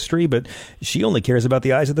eyes of history, but she only cares about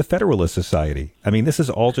the eyes of the Federalist Society. I mean, this is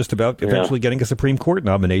all just about eventually getting a Supreme Court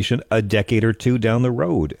nomination a decade or two down the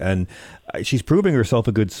road, and she's proving herself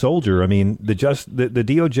a good soldier. I mean, the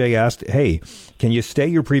DOJ asked, "Hey, can you stay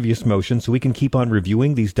your previous motion so we can keep on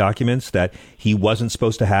reviewing these documents that he wasn't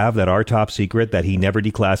supposed to have, that are top secret, that he never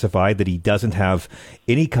declassified, that he doesn't have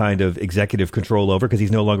any kind of executive control over because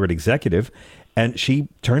he's no longer an executive?" And she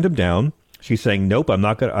turned him down. She's saying, "Nope, I'm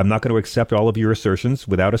not going to accept all of your assertions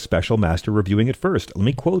without a special master reviewing it first." Let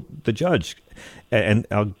me quote the judge, and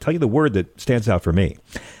I'll tell you the word that stands out for me.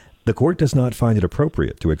 "The court does not find it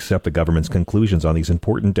appropriate to accept the government's conclusions on these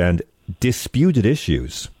important and disputed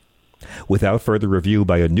issues without further review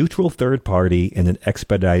by a neutral third party in an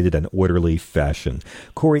expedited and orderly fashion."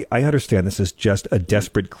 Corey, I understand this is just a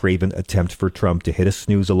desperate, craven attempt for Trump to hit a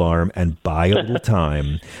snooze alarm and buy a little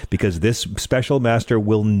time, because this special master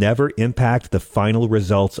will never impact the final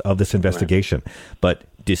results of this investigation. Right. But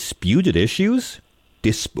disputed issues?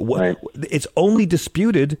 It's only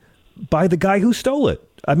disputed by the guy who stole it.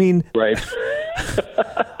 I mean... Right.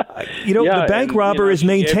 The bank robber is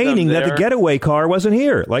maintaining that the getaway car wasn't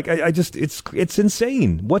here. Like, it's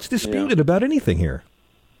insane. What's disputed about anything here?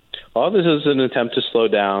 Well, this is an attempt to slow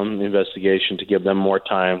down the investigation, to give them more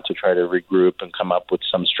time to try to regroup and come up with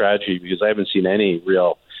some strategy, because I haven't seen any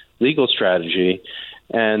real legal strategy.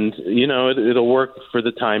 And, it'll work for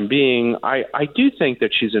the time being. I do think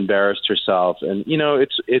that she's embarrassed herself. And,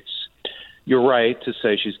 you're right to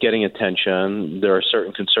say she's getting attention. There are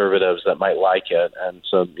certain conservatives that might like it. And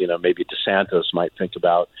so, maybe DeSantis might think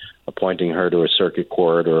about appointing her to a circuit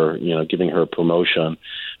court or, giving her a promotion.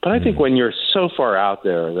 But I think when you're so far out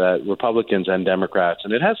there that Republicans and Democrats,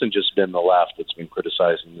 and it hasn't just been the left that's been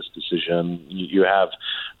criticizing this decision, you have,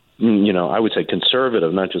 I would say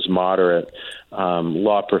conservative, not just moderate,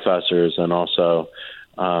 law professors and also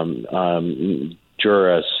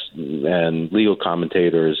jurists and legal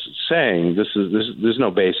commentators saying there's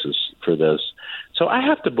no basis for this. So I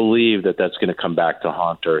have to believe that that's going to come back to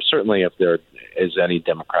haunt her. Certainly if there is any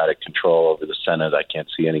Democratic control over the Senate, I can't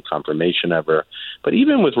see any confirmation ever. But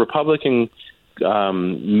even with Republican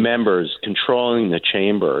members controlling the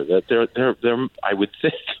chamber, that there I would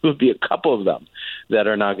think there would be a couple of them that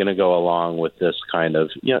are not going to go along with this kind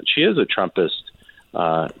of, she is a Trumpist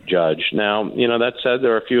judge. Now, that said,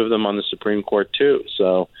 there are a few of them on the Supreme Court too.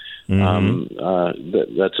 So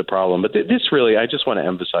that's a problem. But this really, I just want to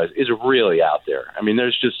emphasize, is really out there. I mean,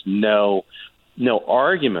 there's just no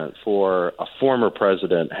argument for a former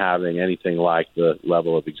president having anything like the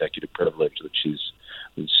level of executive privilege that she's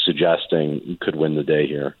suggesting could win the day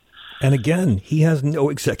here. And again, he has no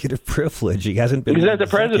executive privilege. He hasn't been. He's not the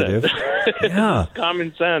president. Yeah,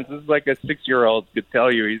 common sense. This is like a 6-year-old could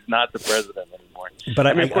tell you he's not the president anymore. But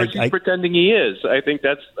of course, he's pretending he is. I think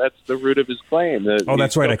that's the root of his claim.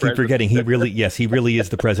 That's right. I keep forgetting. He really is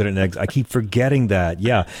the president. I keep forgetting that.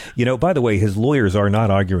 Yeah. By the way, his lawyers are not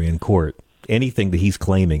arguing in court anything that he's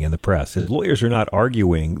claiming in the press. His lawyers are not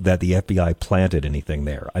arguing that the FBI planted anything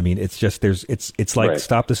there. I mean, it's just it's like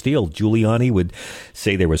Stop the Steal. Giuliani would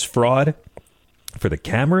say there was fraud for the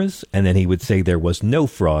cameras, and then he would say there was no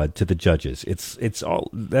fraud to the judges. It's all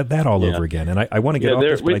that all over again. And I want to get off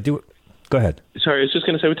this, but I do. Go ahead. Sorry, I was just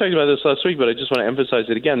going to say, we talked about this last week, but I just want to emphasize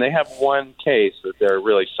it again. They have one case that they're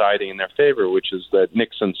really citing in their favor, which is that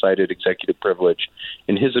Nixon cited executive privilege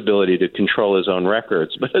in his ability to control his own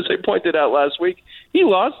records. But as I pointed out last week, he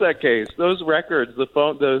lost that case. Those records,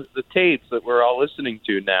 the tapes that we're all listening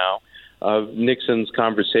to now of Nixon's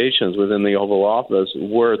conversations within the Oval Office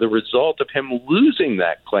were the result of him losing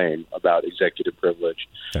that claim about executive privilege.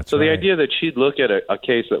 So the idea that she'd look at a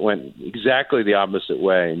case that went exactly the opposite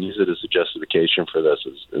way and use it as a justification for this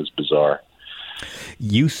is bizarre.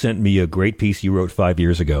 You sent me a great piece you wrote 5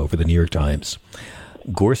 years ago for the New York Times.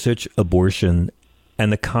 Gorsuch, abortion,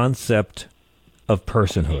 and the concept of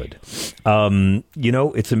personhood.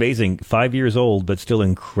 It's amazing. 5 years old, but still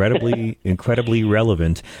incredibly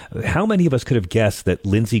relevant. How many of us could have guessed that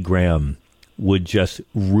Lindsey Graham would just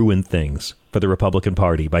ruin things for the Republican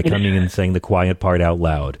Party by coming and saying the quiet part out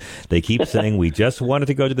loud? They keep saying, we just wanted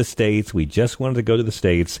to go to the states. We just wanted to go to the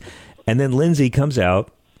states. And then Lindsey comes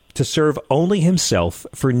out to serve only himself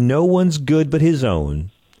for no one's good but his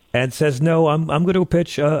own, and says, no, I'm going to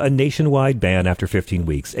pitch a nationwide ban after 15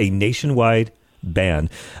 weeks, a nationwide ban,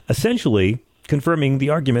 essentially confirming the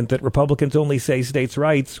argument that Republicans only say states'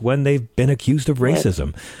 rights when they've been accused of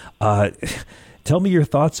racism. Tell me your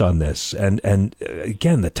thoughts on this. And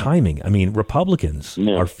again, the timing. I mean, Republicans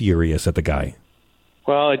are furious at the guy.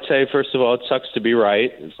 Well, I'd say, first of all, it sucks to be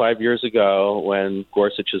right. 5 years ago, when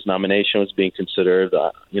Gorsuch's nomination was being considered,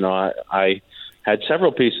 I had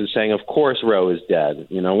several pieces saying, of course, Roe is dead.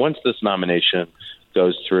 Once this nomination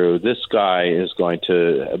goes through, this guy is going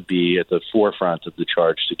to be at the forefront of the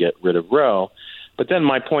charge to get rid of Roe. But then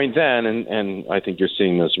my point then, and I think you're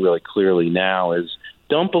seeing this really clearly now, is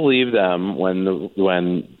don't believe them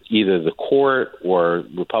when either the court or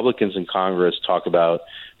Republicans in Congress talk about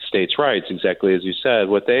states' rights. Exactly as you said,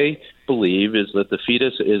 what they believe is that the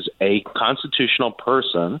fetus is a constitutional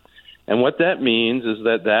person, and what that means is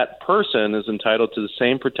that that person is entitled to the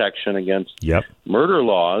same protection against murder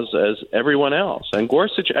laws as everyone else. And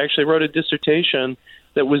Gorsuch actually wrote a dissertation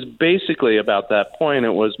that was basically about that point. It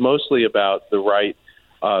was mostly about the right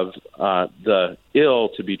of the ill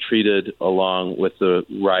to be treated along with the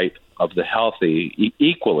right of the healthy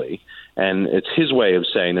equally. And it's his way of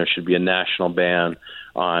saying there should be a national ban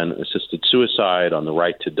on assisted suicide, on the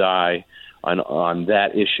right to die, on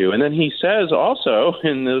that issue. And then he says also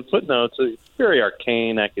in the footnotes, it's very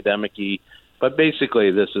arcane, academic-y, but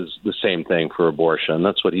basically this is the same thing for abortion.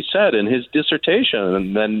 That's what he said in his dissertation,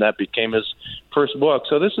 and then that became his first book.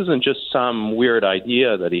 So this isn't just some weird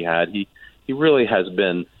idea that he had. He really has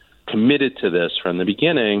been committed to this from the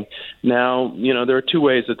beginning. Now, there are two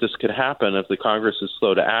ways that this could happen. If the Congress is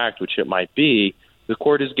slow to act, which it might be, the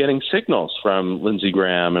court is getting signals from Lindsey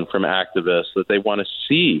Graham and from activists that they want to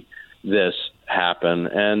see this happen.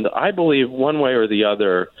 And I believe one way or the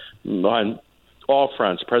other, on all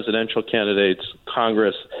fronts, presidential candidates,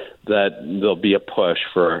 Congress, that there'll be a push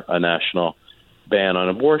for a national ban on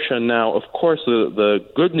abortion. Now, of course, the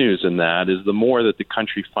good news in that is the more that the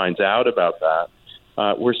country finds out about that,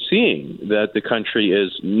 we're seeing that the country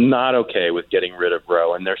is not okay with getting rid of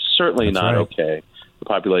Roe, and they're certainly not okay, the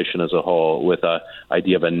population as a whole, with the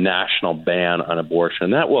idea of a national ban on abortion.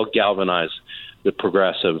 That will galvanize the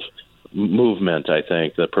progressive movement, I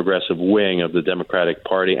think, the progressive wing of the Democratic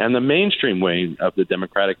Party and the mainstream wing of the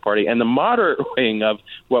Democratic Party and the moderate wing of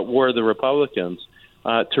what were the Republicans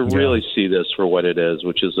to really see this for what it is,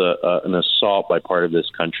 which is an assault by part of this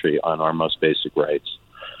country on our most basic rights.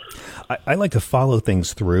 I like to follow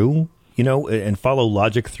things through, and follow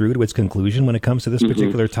logic through to its conclusion when it comes to this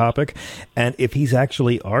particular topic. And if he's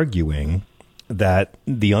actually arguing that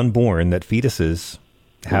the unborn, that fetuses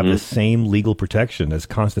have the same legal protection as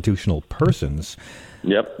constitutional persons,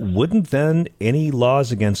 wouldn't then any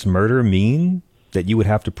laws against murder mean that you would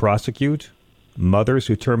have to prosecute mothers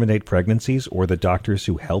who terminate pregnancies or the doctors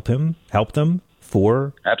who help them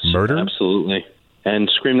for murder? Absolutely.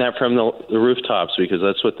 And scream that from the rooftops, because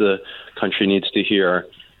that's what the country needs to hear,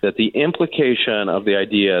 that the implication of the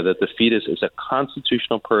idea that the fetus is a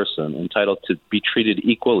constitutional person entitled to be treated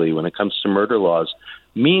equally when it comes to murder laws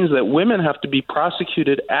means that women have to be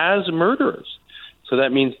prosecuted as murderers. So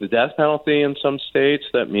that means the death penalty in some states.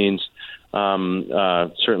 That means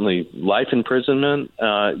certainly life imprisonment.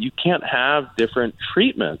 You can't have different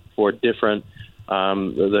treatment for different,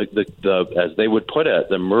 as they would put it,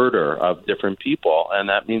 the murder of different people. And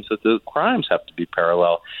that means that the crimes have to be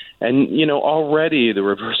parallel. And, already the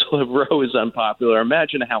reversal of Roe is unpopular.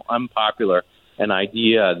 Imagine how unpopular an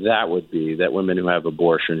idea that would be, that women who have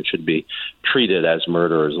abortion should be treated as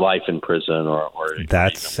murderers, life in prison, or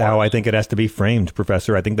that's how I think it has to be framed,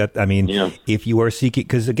 Professor. I think that, if you are seeking,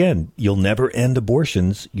 because again, you'll never end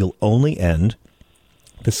abortions, you'll only end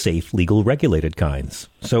the safe, legal, regulated kinds.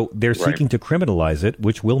 So they're seeking to criminalize it,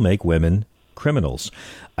 which will make women criminals.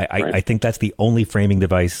 I think that's the only framing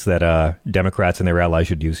device that Democrats and their allies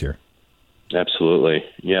should use here. Absolutely.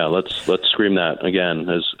 Yeah, let's scream that again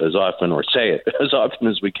as often, or say it as often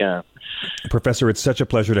as we can. Professor, it's such a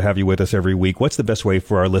pleasure to have you with us every week. What's the best way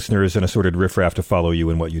for our listeners and assorted riffraff to follow you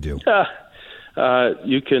and what you do?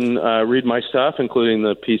 You can read my stuff, including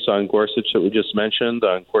the piece on Gorsuch that we just mentioned,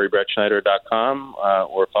 on CoreyBrettSchneider.com,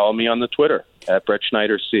 or follow me on the Twitter at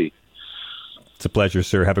BrettSchneiderC. It's a pleasure,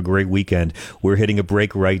 sir. Have a great weekend. We're hitting a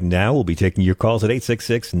break right now. We'll be taking your calls at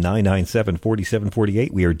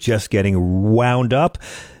 866-997-4748. We are just getting wound up.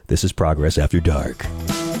 This is Progress After Dark.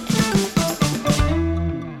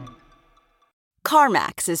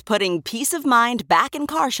 CarMax is putting peace of mind back in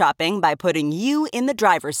car shopping by putting you in the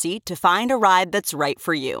driver's seat to find a ride that's right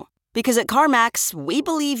for you. Because at CarMax, we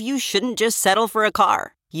believe you shouldn't just settle for a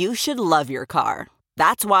car. You should love your car.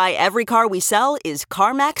 That's why every car we sell is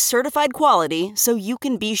CarMax certified quality, so you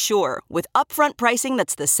can be sure with upfront pricing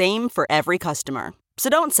that's the same for every customer. So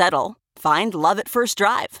don't settle. Find love at first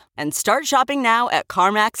drive and start shopping now at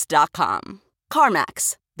CarMax.com.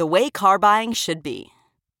 CarMax, the way car buying should be.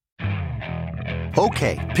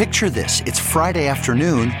 Okay, picture this. It's Friday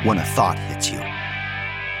afternoon when a thought hits you.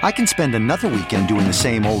 I can spend another weekend doing the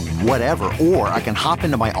same old whatever, or I can hop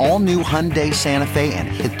into my all-new Hyundai Santa Fe and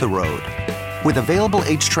hit the road. With available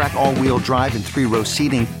H-Track all-wheel drive and 3-row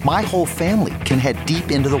seating, my whole family can head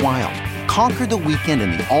deep into the wild. Conquer the weekend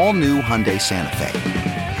in the all-new Hyundai Santa Fe.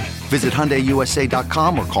 Visit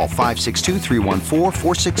HyundaiUSA.com or call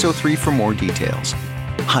 562-314-4603 for more details.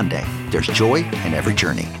 Hyundai, there's joy in every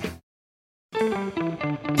journey.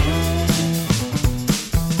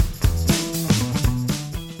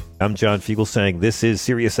 I'm John Fugelsang. This is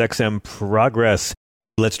SiriusXM Progress.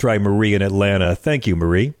 Let's try Marie in Atlanta. Thank you,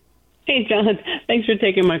 Marie. Hey, John. Thanks for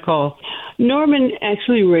taking my call. Norman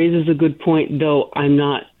actually raises a good point, though I'm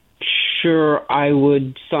not sure I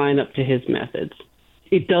would sign up to his methods.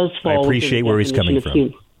 It does fall. I appreciate where he's coming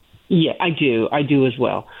from. Yeah, I do. I do as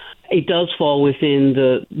well. It does fall within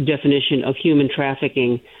the definition of human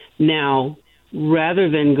trafficking. Now, rather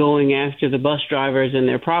than going after the bus drivers and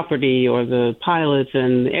their property or the pilots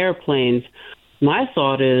and the airplanes, my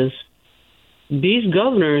thought is these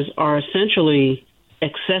governors are essentially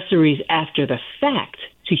accessories after the fact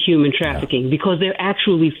to human trafficking because they're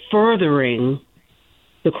actually furthering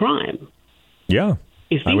the crime. Yeah,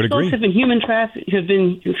 if these folks have been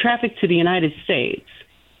trafficked to the United States,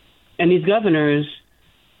 and these governors,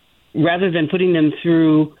 rather than putting them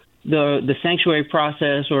through the sanctuary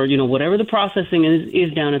process or whatever the processing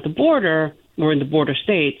is down at the border or in the border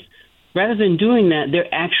states, rather than doing that,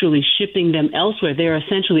 they're actually shipping them elsewhere. They're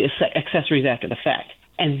essentially accessories after the fact,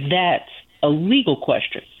 and that's a legal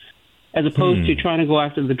question, as opposed to trying to go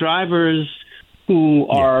after the drivers who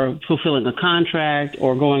are fulfilling a contract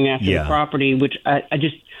or going after the property, which I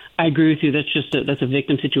agree with you. That's a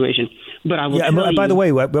victim situation. But I will tell you, by the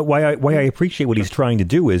way, why I appreciate what he's trying to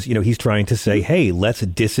do is, he's trying to say, hey, let's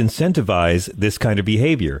disincentivize this kind of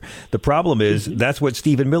behavior. The problem is that's what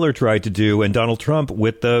Stephen Miller tried to do and Donald Trump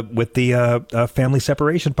with the family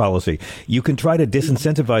separation policy. You can try to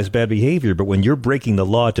disincentivize bad behavior, but when you're breaking the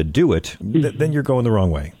law to do it, then you're going the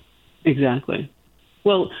wrong way. Exactly.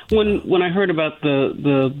 Well, when I heard about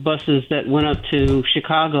the buses that went up to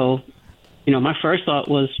Chicago, my first thought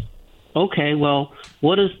was, okay, well,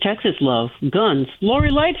 what does Texas love? Guns. Lori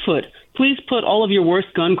Lightfoot, please put all of your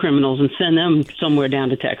worst gun criminals and send them somewhere down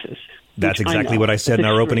to Texas. That's exactly what I said in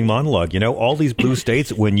our opening monologue. All these blue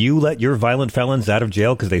states, when you let your violent felons out of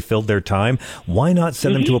jail because they filled their time, why not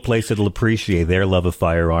send them to a place that'll appreciate their love of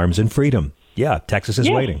firearms and freedom? Yeah, Texas is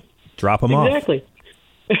waiting. Drop them off. Exactly.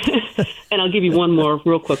 And I'll give you one more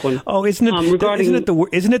real quick one. Oh, isn't it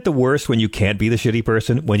the worst when you can't be the shitty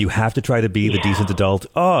person, when you have to try to be the decent adult?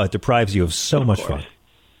 Oh, it deprives you of so much fun.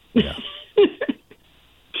 Yeah.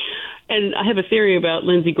 And I have a theory about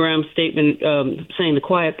Lindsey Graham's statement saying the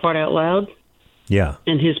quiet part out loud. Yeah.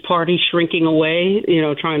 And his party shrinking away,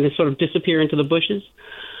 trying to sort of disappear into the bushes.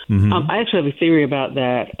 Mm-hmm. I actually have a theory about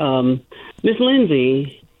that. Miss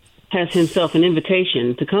Lindsey has himself an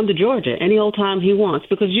invitation to come to Georgia any old time he wants,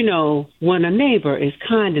 because, when a neighbor is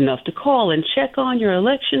kind enough to call and check on your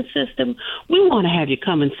election system, we want to have you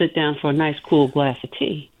come and sit down for a nice cool glass of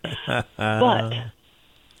tea. But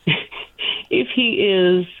if he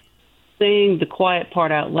is saying the quiet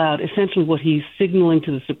part out loud, essentially what he's signaling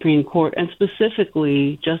to the Supreme Court, and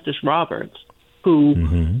specifically Justice Roberts, who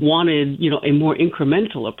wanted, a more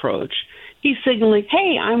incremental approach, he's signaling,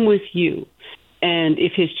 hey, I'm with you. And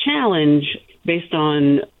if his challenge, based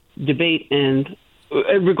on debate and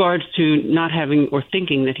in regards to not having or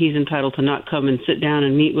thinking that he's entitled to not come and sit down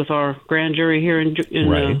and meet with our grand jury here in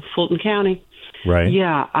Fulton County,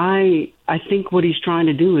 yeah, I think what he's trying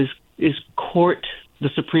to do is court the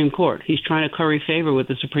Supreme Court. He's trying to curry favor with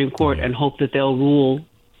the Supreme Court and hope that they'll rule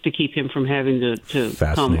to keep him from having to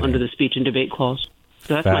come under the speech and debate clause.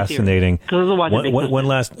 So that's fascinating. One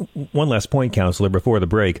last point, Counselor, before the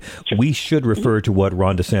break. Sure. We should refer to what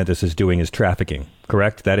Ron DeSantis is doing as trafficking,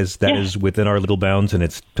 correct? That is within our little bounds, and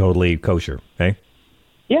it's totally kosher, eh?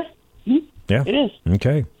 Yeah. Mm-hmm. Yeah. It is.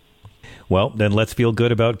 Okay. Well, then let's feel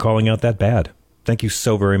good about calling out that bad. Thank you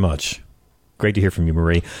so very much. Great to hear from you,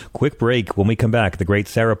 Marie. Quick break. When we come back, the great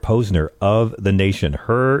Sarah Posner of The Nation,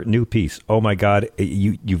 her new piece. Oh, my God.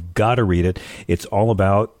 You've got to read it. It's all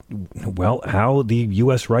about, how the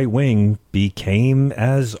U.S. right wing became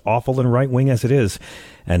as awful and right wing as it is,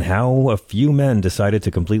 and how a few men decided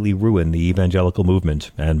to completely ruin the evangelical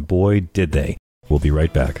movement. And boy, did they. We'll be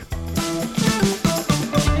right back.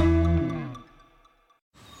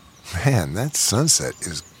 Man, that sunset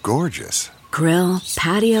is gorgeous. Grill,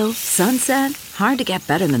 patio, sunset. Hard to get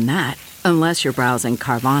better than that. Unless you're browsing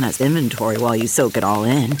Carvana's inventory while you soak it all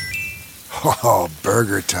in. Oh,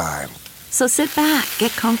 burger time. So sit back,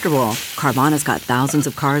 get comfortable. Carvana's got thousands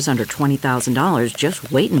of cars under $20,000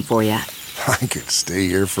 just waiting for you. I could stay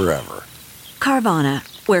here forever. Carvana,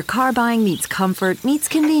 where car buying meets comfort meets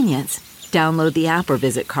convenience. Download the app or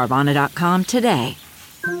visit Carvana.com today.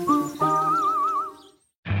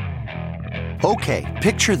 Okay,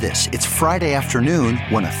 picture this. It's Friday afternoon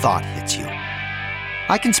when a thought hits you.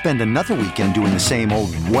 I can spend another weekend doing the same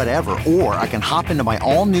old whatever, or I can hop into my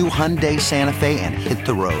all-new Hyundai Santa Fe and hit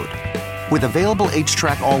the road. With available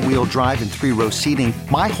H-Track all-wheel drive and 3-row seating,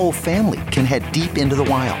 my whole family can head deep into the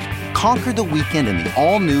wild. Conquer the weekend in the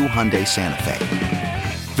all-new Hyundai Santa Fe.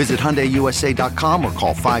 Visit HyundaiUSA.com or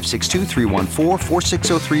call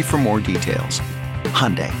 562-314-4603 for more details.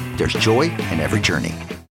 Hyundai, there's joy in every journey.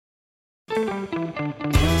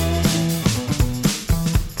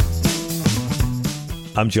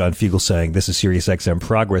 I'm John Fugelsang. This is SiriusXM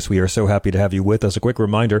Progress. We are so happy to have you with us. A quick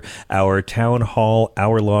reminder, our Town Hall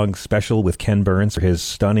hour-long special with Ken Burns for his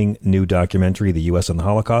stunning new documentary, The U.S. and the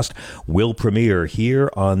Holocaust, will premiere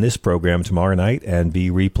here on this program tomorrow night and be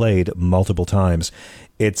replayed multiple times.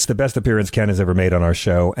 It's the best appearance Ken has ever made on our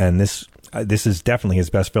show, and this is definitely his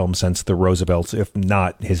best film since The Roosevelts, if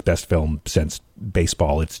not his best film since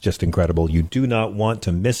baseball. It's just incredible. You do not want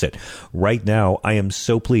to miss it. Right now, I am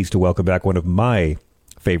so pleased to welcome back one of my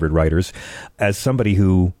favorite writers. As somebody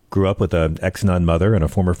who grew up with an ex-nun mother and a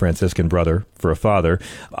former Franciscan brother for a father,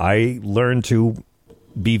 I learned to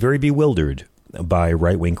be very bewildered by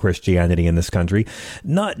right-wing Christianity in this country,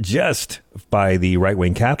 not just by the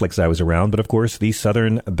right-wing Catholics I was around, but of course the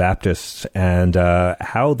Southern Baptists and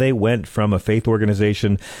how they went from a faith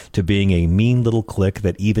organization to being a mean little clique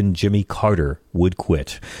that even Jimmy Carter would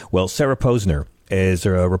quit. Well, Sarah Posner is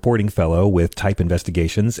a reporting fellow with Type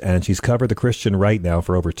Investigations, and she's covered the Christian right now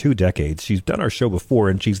for over 2 decades. She's done our show before,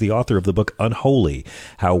 and she's the author of the book Unholy,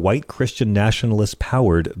 How White Christian Nationalists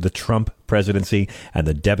Powered the Trump Presidency and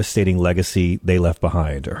the Devastating Legacy They Left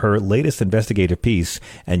Behind. Her latest investigative piece,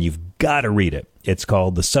 and you've got to read it. It's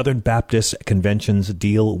called The Southern Baptist Convention's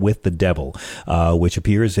Deal with the Devil, which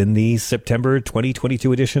appears in the September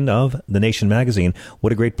 2022 edition of The Nation magazine.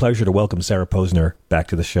 What a great pleasure to welcome Sarah Posner back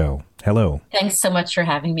to the show. Hello. Thanks so much for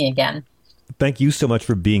having me again. Thank you so much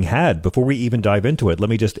for being had. Before we even dive into it,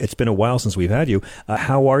 it's been a while since we've had you.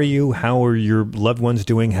 How are you? How are your loved ones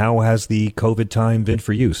doing? How has the COVID time been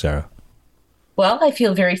for you, Sarah? Well, I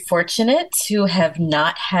feel very fortunate to have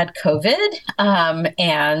not had COVID,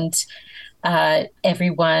 and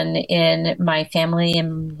everyone in my family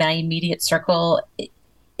and my immediate circle,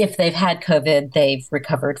 if they've had COVID, they've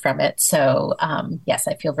recovered from it. So, yes,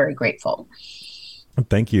 I feel very grateful.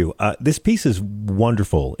 Thank you. This piece is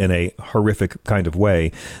wonderful in a horrific kind of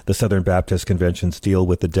way. The Southern Baptist Convention's Deal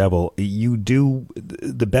with the Devil. You do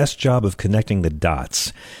the best job of connecting the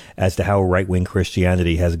dots as to how right-wing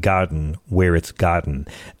Christianity has gotten where it's gotten.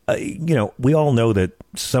 We all know that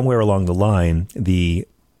somewhere along the line, the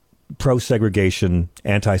pro-segregation,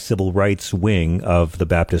 anti-civil rights wing of the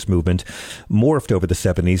Baptist movement morphed over the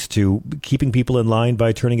 70s to keeping people in line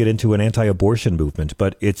by turning it into an anti-abortion movement.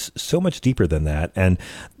 But it's so much deeper than that. And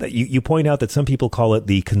you point out that some people call it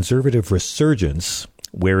the conservative resurgence,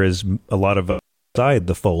 whereas a lot of outside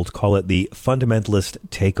the fold call it the fundamentalist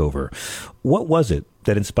takeover. What was it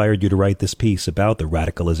that inspired you to write this piece about the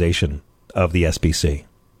radicalization of the SBC?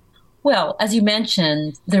 Well, as you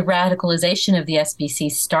mentioned, the radicalization of the SBC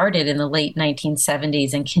started in the late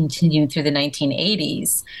 1970s and continued through the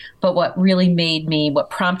 1980s. But what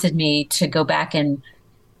prompted me to go back and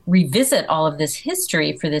revisit all of this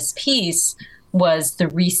history for this piece was the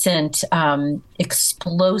recent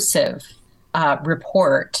explosive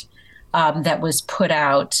report that was put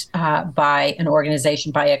out by an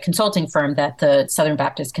organization, by a consulting firm that the Southern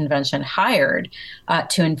Baptist Convention hired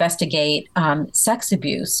to investigate sex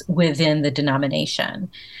abuse within the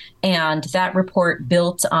denomination. And that report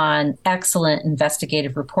built on excellent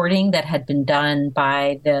investigative reporting that had been done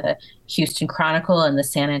by the Houston Chronicle and the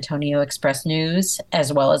San Antonio Express News,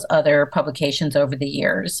 as well as other publications over the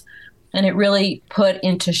years. And it really put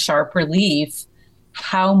into sharp relief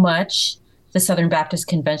how much the Southern Baptist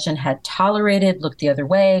Convention had tolerated, looked the other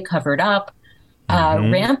way, covered up,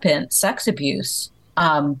 rampant sex abuse,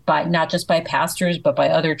 by not just by pastors, but by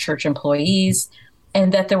other church employees,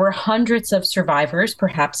 and that there were hundreds of survivors,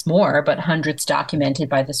 perhaps more, but hundreds documented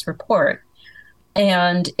by this report.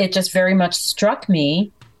 And it just very much struck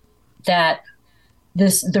me that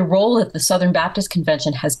the role that the Southern Baptist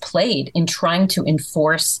Convention has played in trying to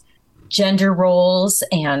enforce gender roles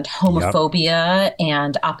and homophobia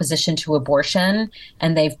and opposition to abortion.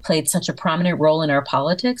 And they've played such a prominent role in our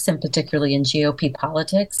politics, and particularly in GOP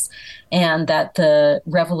politics. And that the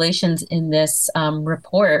revelations in this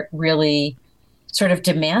report really sort of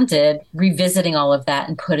demanded revisiting all of that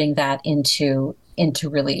and putting that into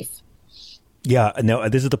relief. Yeah. Now,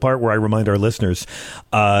 this is the part where I remind our listeners,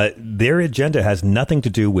 their agenda has nothing to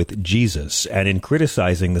do with Jesus. And in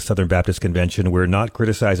criticizing the Southern Baptist Convention, we're not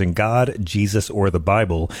criticizing God, Jesus, or the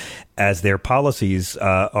Bible, as their policies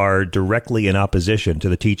are directly in opposition to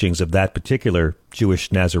the teachings of that particular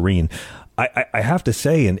Jewish Nazarene. I have to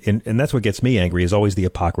say, and that's what gets me angry, is always the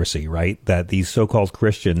hypocrisy, right? That these so-called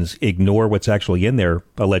Christians ignore what's actually in their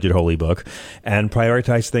alleged holy book and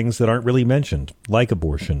prioritize things that aren't really mentioned, like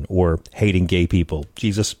abortion or hating gay people.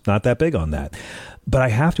 Jesus, not that big on that. But I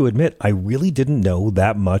have to admit, I really didn't know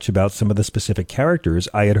that much about some of the specific characters.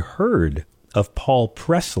 I had heard of Paul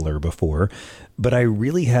Pressler before, but I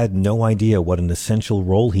really had no idea what an essential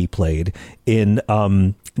role he played in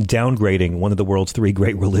downgrading one of the world's three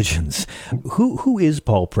great religions. Who is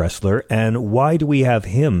Paul Pressler, and why do we have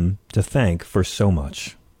him to thank for so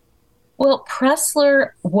much? Well, Pressler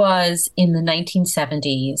was, in the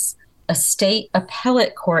 1970s, a state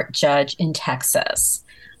appellate court judge in Texas.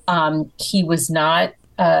 He was not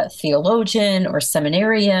a theologian or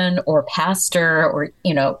seminarian or pastor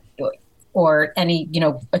or any,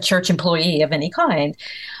 a church employee of any kind.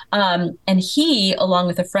 And he, along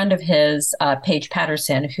with a friend of his, Paige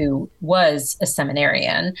Patterson, who was a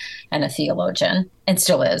seminarian and a theologian and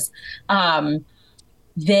still is,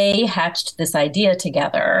 they hatched this idea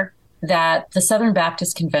together that the Southern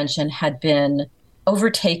Baptist Convention had been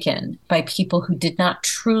overtaken by people who did not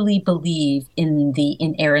truly believe in the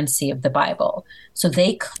inerrancy of the Bible. So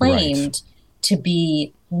they claimed to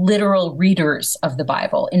be literal readers of the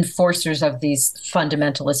Bible, enforcers of these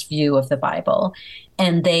fundamentalist view of the Bible.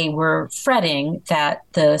 And they were fretting that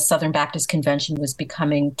the Southern Baptist Convention was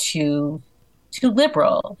becoming too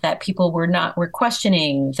liberal, that people were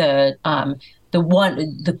questioning the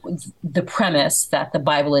premise that the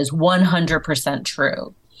Bible is 100%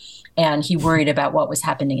 true. And he worried about what was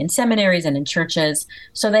happening in seminaries and in churches.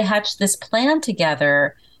 So they hatched this plan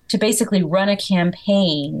together to basically run a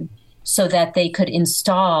campaign so that they could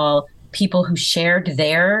install people who shared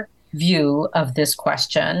their view of this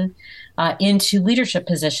question into leadership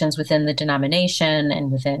positions within the denomination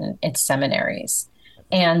and within its seminaries.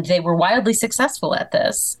 And they were wildly successful at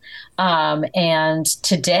this. And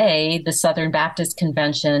today, the Southern Baptist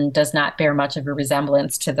Convention does not bear much of a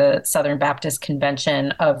resemblance to the Southern Baptist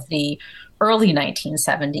Convention of the early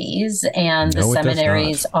 1970s. And the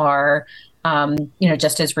seminaries are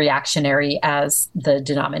just as reactionary as the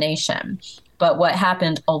denomination. But what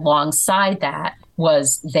happened alongside that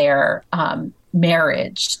was their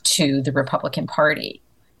marriage to the Republican Party.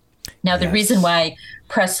 Now, the reason why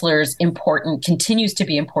Pressler's continues to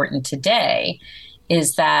be important today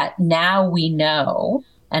is that now we know,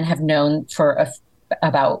 and have known for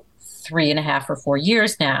about 3.5 or 4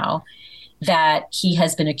 years now, that he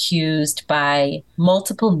has been accused by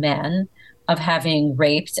multiple men of having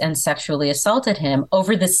raped and sexually assaulted him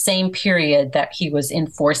over the same period that he was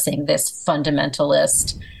enforcing this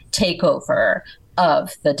fundamentalist takeover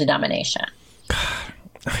of the denomination.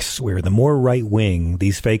 I swear, the more right-wing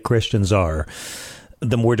these fake Christians are,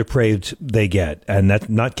 the more depraved they get. And that's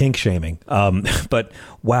not kink shaming. But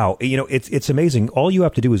wow, it's amazing. All you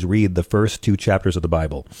have to do is read the first 2 chapters of the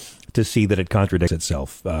Bible to see that it contradicts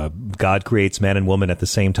itself. God creates man and woman at the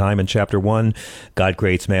same time in chapter 1. God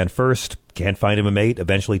creates man first, can't find him a mate,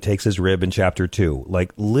 eventually takes his rib in chapter 2.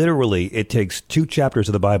 Like, literally, it takes 2 chapters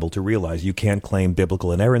of the Bible to realize you can't claim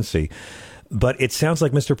biblical inerrancy. But it sounds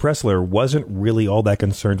like Mr. Pressler wasn't really all that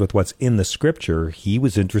concerned with what's in the scripture. He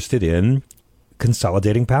was interested in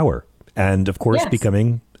consolidating power and, of course,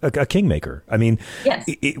 becoming a kingmaker. I mean,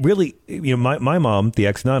 it really, my mom, the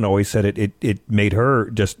ex-nun, always said it made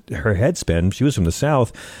her head spin. She was from the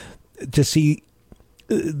South, to see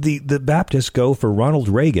the Baptists go for Ronald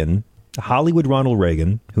Reagan, Hollywood Ronald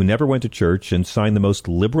Reagan, who never went to church and signed the most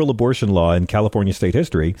liberal abortion law in California state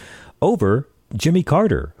history, over Jimmy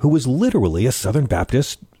Carter, who was literally a Southern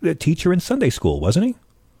Baptist teacher in Sunday school, wasn't he?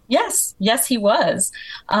 Yes, he was.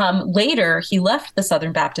 Later, he left the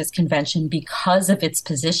Southern Baptist Convention because of its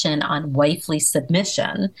position on wifely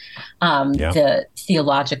submission, the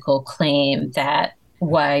theological claim that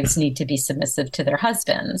wives need to be submissive to their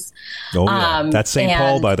husbands. Oh, yeah. That's St.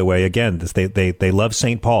 Paul, by the way. Again, they love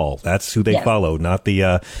St. Paul. That's who they follow, not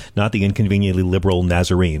the inconveniently liberal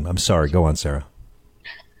Nazarene. I'm sorry. Go on, Sarah.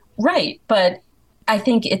 Right. But I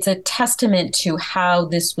think it's a testament to how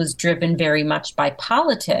this was driven very much by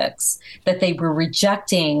politics, that they were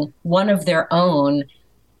rejecting one of their own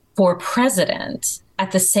for president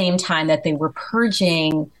at the same time that they were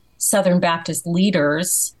purging Southern Baptist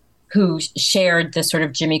leaders who shared the sort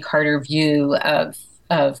of Jimmy Carter view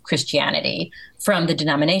of Christianity from the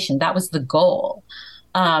denomination. That was the goal.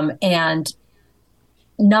 And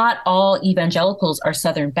not all evangelicals are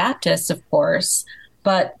Southern Baptists, of course,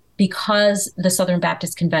 but because the Southern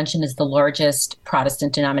Baptist Convention is the largest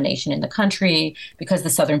Protestant denomination in the country, because the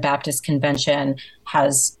Southern Baptist Convention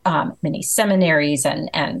has many seminaries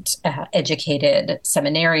and educated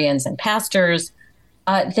seminarians and pastors,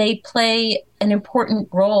 they play an important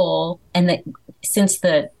role. And since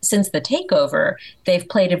the takeover, they've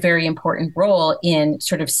played a very important role in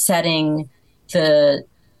sort of setting the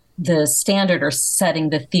standard, or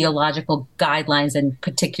setting the theological guidelines, and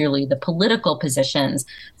particularly the political positions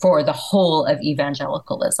for the whole of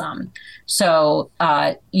evangelicalism. So,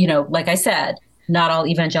 like I said, not all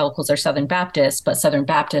evangelicals are Southern Baptists, but Southern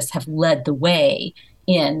Baptists have led the way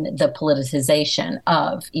in the politicization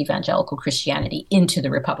of evangelical Christianity into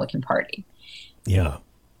the Republican Party. Yeah.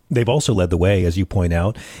 They've also led the way, as you point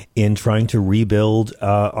out, in trying to rebuild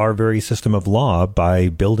our very system of law by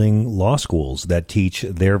building law schools that teach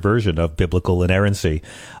their version of biblical inerrancy.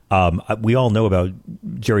 We all know about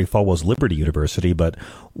Jerry Falwell's Liberty University, but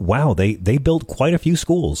wow, they built quite a few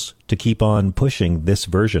schools to keep on pushing this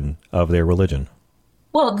version of their religion.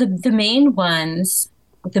 Well, the main ones,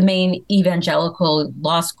 the main evangelical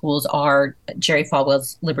law schools are Jerry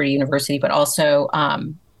Falwell's Liberty University, but also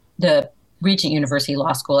the Regent University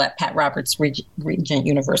Law School at Pat Roberts Regent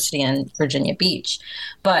University in Virginia Beach.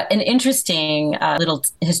 But an interesting little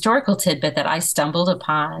historical tidbit that I stumbled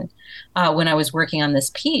upon when I was working on this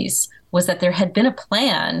piece was that there had been a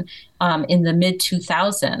plan in the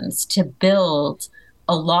mid-2000s to build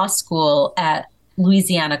a law school at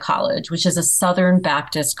Louisiana College, which is a Southern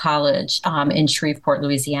Baptist college in Shreveport,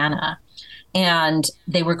 Louisiana. And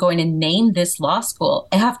they were going to name this law school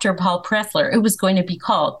after Paul Pressler. It was going to be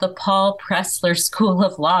called the Paul Pressler School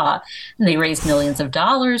of Law. And they raised millions of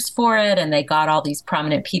dollars for it. And they got all these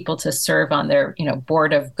prominent people to serve on their,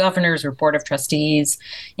 board of governors or board of trustees,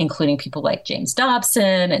 including people like James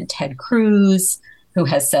Dobson and Ted Cruz, who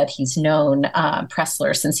has said he's known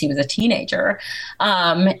Pressler since he was a teenager.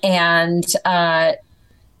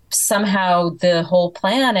 Somehow the whole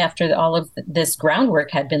plan, after all of this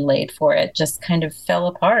groundwork had been laid for it, just kind of fell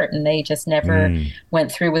apart, and they just never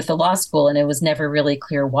went through with the law school, and it was never really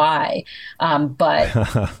clear why. But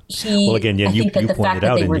I think that the fact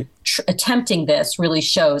that they were attempting this really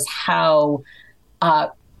shows how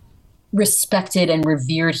respected and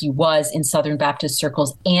revered he was in Southern Baptist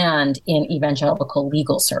circles and in evangelical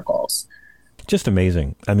legal circles. Just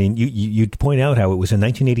amazing. I mean, you point out how it was in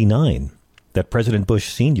 1989 that President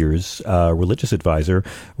Bush Sr.'s religious advisor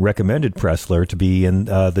recommended Pressler to be in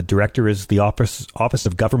the director as the Office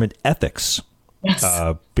of Government Ethics. Yes.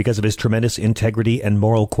 Because of his tremendous integrity and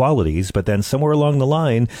moral qualities. But then somewhere along the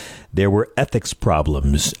line, there were ethics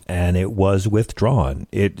problems, and it was withdrawn.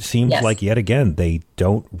 It seems like, yet again, they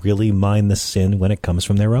don't really mind the sin when it comes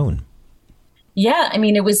from their own. Yeah, I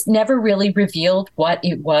mean, it was never really revealed what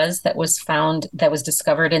it was that was found, that was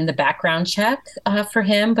discovered in the background check for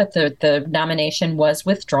him, but the nomination was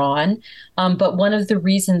withdrawn. But one of the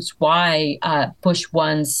reasons why Bush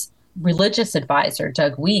 1's religious advisor,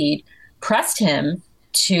 Doug Wead, pressed him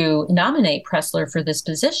to nominate Pressler for this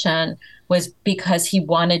position was because he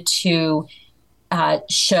wanted to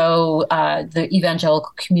show the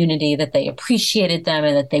evangelical community that they appreciated them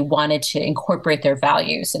and that they wanted to incorporate their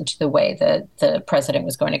values into the way that the president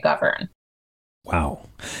was going to govern. Wow.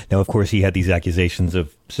 Now, of course, he had these accusations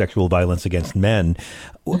of sexual violence against men.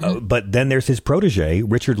 But then there's his protege,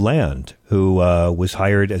 Richard Land, who was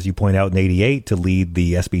hired, as you point out, in 1988 to lead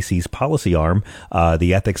the SBC's policy arm,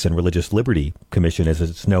 the Ethics and Religious Liberty Commission, as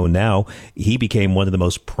it's known now. He became one of the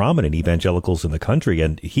most prominent evangelicals in the country,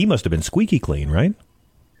 and he must have been squeaky clean, right?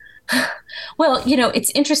 Well, it's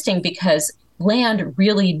interesting because Land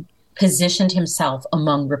really positioned himself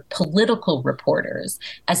among political reporters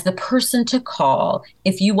as the person to call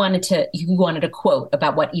if you wanted a quote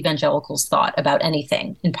about what evangelicals thought about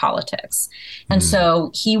anything in politics. And so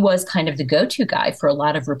he was kind of the go-to guy for a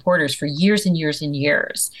lot of reporters for years and years and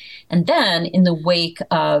years. And then in the wake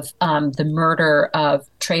of the murder of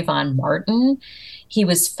Trayvon Martin, he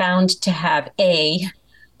was found to have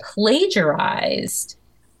plagiarized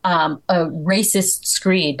a racist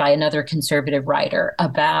screed by another conservative writer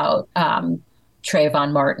about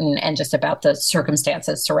Trayvon Martin and just about the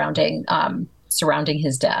circumstances surrounding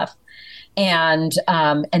his death. And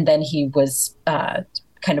then he was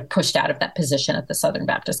kind of pushed out of that position at the Southern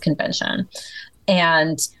Baptist Convention.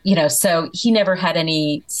 And, so he never had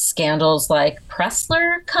any scandals like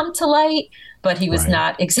Pressler come to light, but he was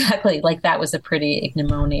not exactly like that was a pretty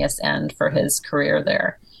ignominious end for his career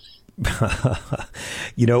there.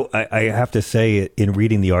 I have to say, in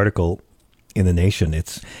reading the article in The Nation,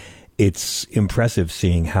 it's impressive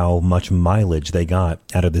seeing how much mileage they got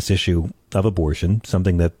out of this issue of abortion,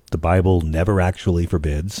 something that the Bible never actually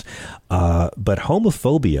forbids. But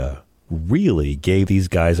homophobia really gave these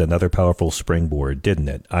guys another powerful springboard, didn't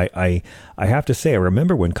it? I have to say, I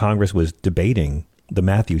remember when Congress was debating the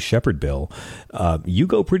Matthew Shepard bill, you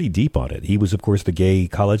go pretty deep on it. He was, of course, the gay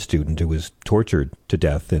college student who was tortured to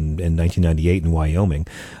death in 1998 in Wyoming.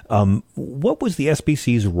 What was the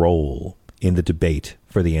SBC's role in the debate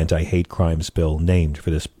for the anti-hate crimes bill named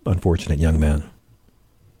for this unfortunate young man?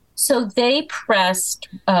 So they pressed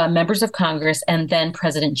members of Congress and then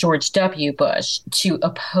President George W. Bush to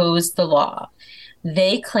oppose the law.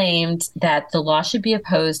 They claimed that the law should be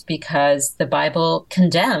opposed because the Bible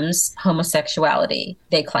condemns homosexuality,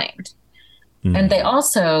 they claimed. Mm-hmm. And they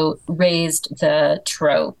also raised the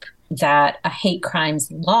trope that a hate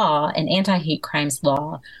crimes law, an anti-hate crimes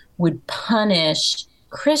law, would punish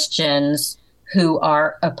Christians who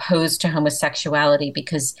are opposed to homosexuality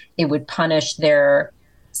because it would punish their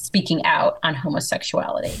speaking out on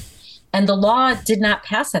homosexuality. And the law did not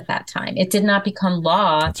pass at that time. It did not become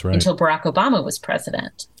law until Barack Obama was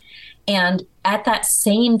president. And at that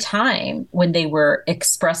same time, when they were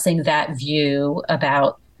expressing that view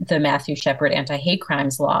about the Matthew Shepard anti-hate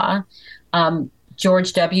crimes law,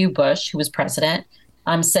 George W. Bush, who was president,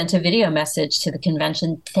 sent a video message to the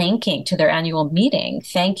convention to their annual meeting,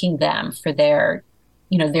 thanking them for their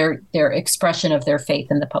expression of their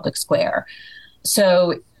faith in the public square.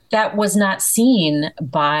 So that was not seen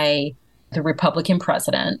by the Republican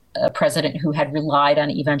president, a president who had relied on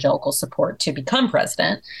evangelical support to become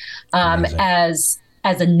president, as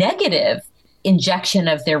a negative injection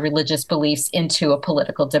of their religious beliefs into a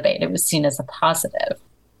political debate. It was seen as a positive.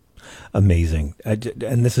 Amazing.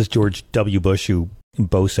 And this is George W. Bush, who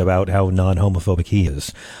boasts about how non-homophobic he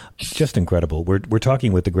is. Just incredible. We're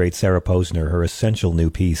talking with the great Sarah Posner. Her essential new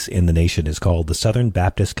piece in The Nation is called The Southern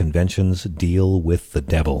Baptist Convention's Deal with the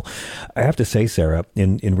Devil. I have to say, Sarah,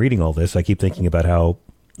 in reading all this, I keep thinking about how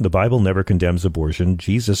the Bible never condemns abortion.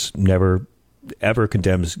 Jesus never, ever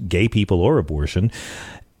condemns gay people or abortion.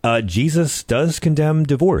 Jesus does condemn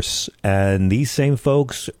divorce. And these same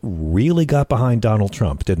folks really got behind Donald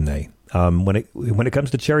Trump, didn't they? When it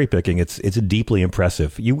comes to cherry picking, it's deeply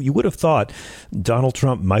impressive. You would have thought Donald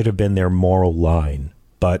Trump might have been their moral line,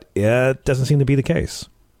 but it doesn't seem to be the case.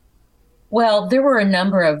 Well, there were a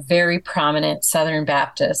number of very prominent Southern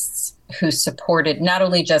Baptists who supported, not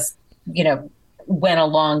only just, went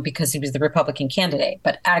along because he was the Republican candidate,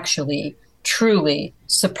 but actually truly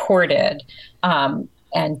supported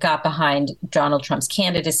and got behind Donald Trump's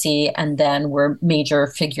candidacy, and then were major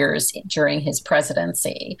figures during his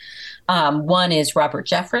presidency. One is Robert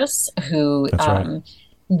Jeffress, who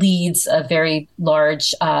leads a very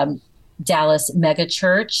large Dallas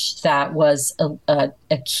megachurch that was a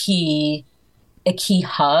key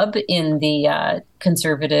hub in the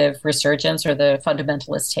conservative resurgence or the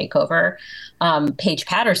fundamentalist takeover. Paige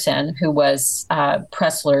Patterson, who was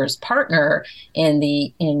Pressler's partner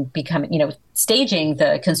in becoming, staging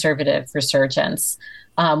the conservative resurgence,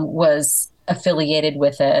 was affiliated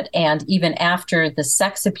with it. And even after the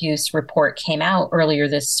sex abuse report came out earlier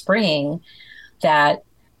this spring, that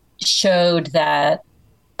showed that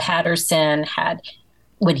Patterson had,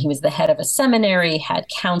 when he was the head of a seminary, had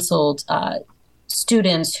counseled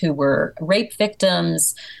students who were rape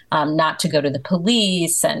victims not to go to the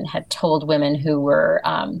police, and had told women who were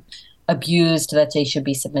abused that they should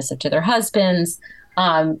be submissive to their husbands.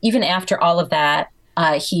 Even after all of that,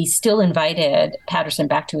 he still invited Patterson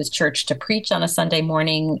back to his church to preach on a Sunday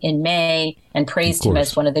morning in May, and praised him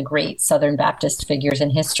as one of the great Southern Baptist figures in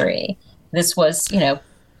history. This was,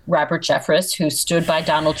 Robert Jeffress, who stood by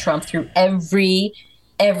Donald Trump through every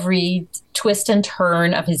twist and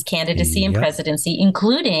turn of his candidacy and presidency,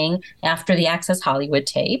 including after the Access Hollywood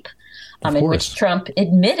tape, in which Trump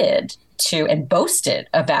admitted to and boasted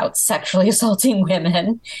about sexually assaulting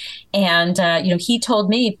women. And, he told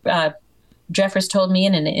me, Jeffress told me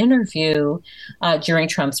in an interview during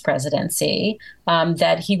Trump's presidency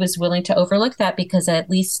that he was willing to overlook that because at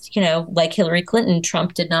least, like Hillary Clinton,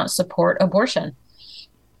 Trump did not support abortion.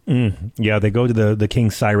 Yeah, they go to the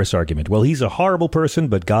King Cyrus argument. Well, he's a horrible person,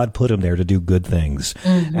 but God put him there to do good things.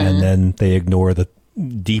 Mm-hmm. And then they ignore the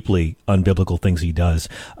deeply unbiblical things he does.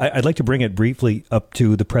 I'd like to bring it briefly up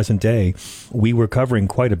to the present day. We were covering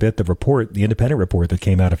quite a bit the independent report that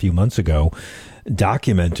came out a few months ago,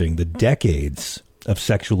 documenting the decades of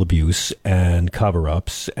sexual abuse and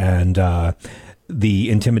cover-ups and the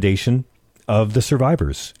intimidation of the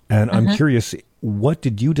survivors. And I'm curious, what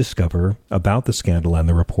did you discover about the scandal and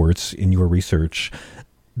the reports in your research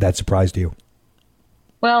that surprised you?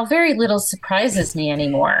 Well, very little surprises me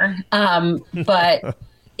anymore. But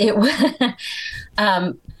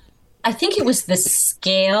I think it was the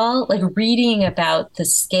scale, like reading about the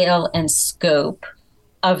scale and scope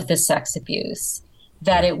of the sex abuse,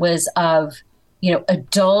 that it was of,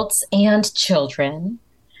 adults and children,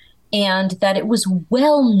 and that it was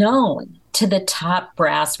well known to the top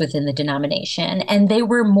brass within the denomination. And they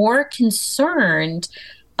were more concerned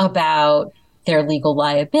about their legal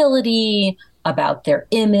liability, about their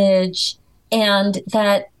image, and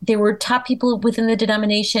that there were top people within the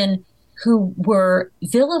denomination who were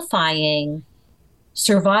vilifying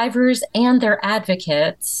survivors and their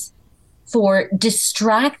advocates for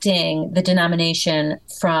distracting the denomination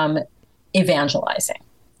from evangelizing.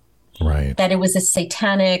 Right. That it was a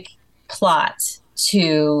satanic plot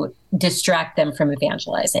to distract them from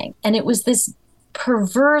evangelizing. And it was this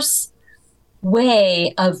perverse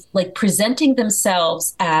way of presenting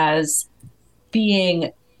themselves as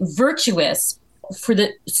being virtuous for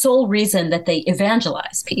the sole reason that they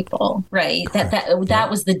evangelize people, right? That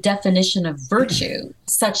was the definition of virtue,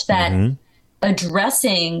 such that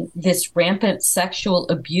addressing this rampant sexual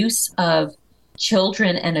abuse of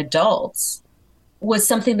children and adults was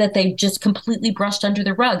something that they just completely brushed under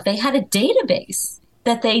the rug. They had a database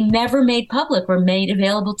that they never made public or made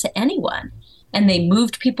available to anyone. And they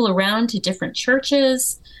moved people around to different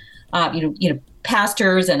churches,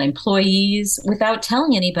 pastors and employees, without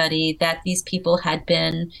telling anybody that these people had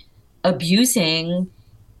been abusing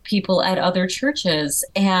people at other churches.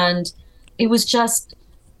 And it was just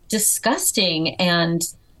disgusting and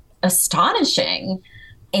astonishing.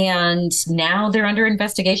 And now they're under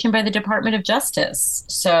investigation by the Department of Justice.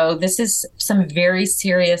 So this is some very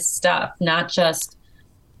serious stuff, not just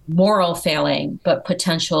moral failing, but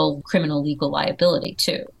potential criminal legal liability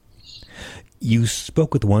too. You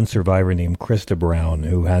spoke with one survivor named Krista Brown,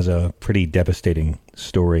 who has a pretty devastating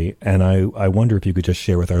story. And I wonder if you could just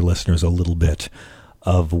share with our listeners a little bit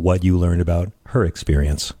of what you learned about her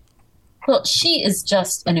experience. Well, she is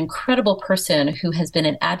just an incredible person who has been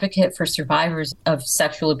an advocate for survivors of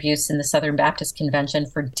sexual abuse in the Southern Baptist Convention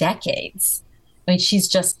for decades. I mean, she's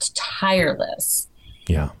just tireless.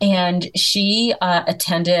 Yeah. And she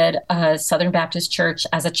attended a Southern Baptist church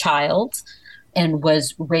as a child and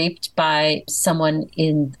was raped by someone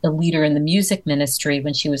a leader in the music ministry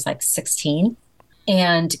when she was 16,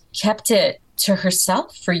 and kept it to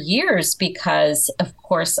herself for years because, of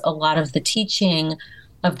course, a lot of the teaching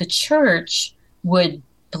of the church would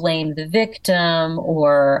blame the victim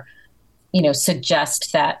or,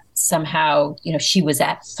 suggest that somehow, she was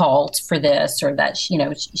at fault for this, or that,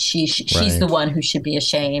 she's the one who should be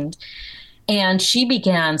ashamed. And she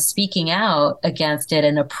began speaking out against it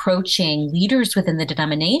and approaching leaders within the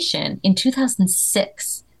denomination in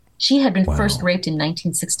 2006. She had been first raped in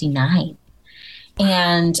 1969.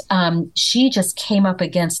 And she just came up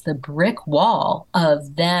against the brick wall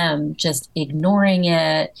of them just ignoring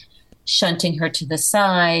it, shunting her to the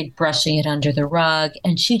side, brushing it under the rug.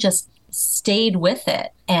 And she just stayed with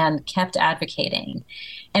it and kept advocating.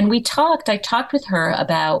 And I talked with her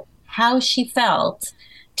about how she felt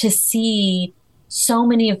to see so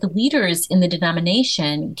many of the leaders in the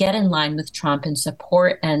denomination get in line with Trump and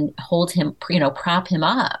support and hold him, prop him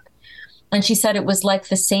up. And she said it was like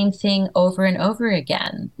the same thing over and over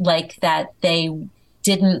again, like that they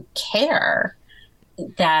didn't care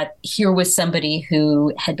that here was somebody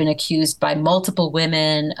who had been accused by multiple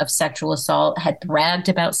women of sexual assault, had bragged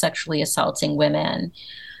about sexually assaulting women.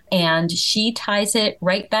 And she ties it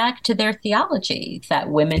right back to their theology that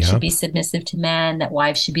women should be submissive to men, that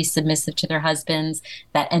wives should be submissive to their husbands,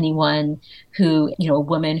 that anyone who, a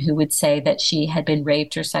woman who would say that she had been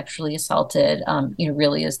raped or sexually assaulted,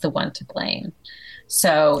 really is the one to blame.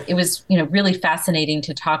 So it was, really fascinating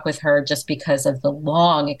to talk with her just because of the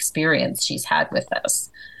long experience she's had with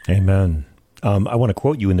this. Amen. I want to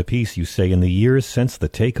quote you in the piece. You say, in the years since the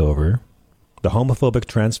takeover, the homophobic,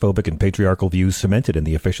 transphobic, and patriarchal views cemented in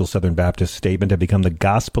the official Southern Baptist statement have become the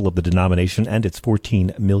gospel of the denomination and its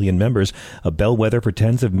 14 million members, a bellwether for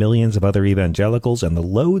tens of millions of other evangelicals, and the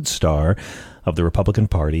lodestar of the Republican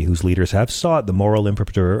Party, whose leaders have sought the moral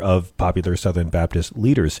imprimatur of popular Southern Baptist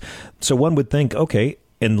leaders. So one would think, okay,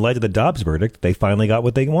 in light of the Dobbs verdict, they finally got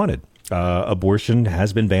what they wanted. abortion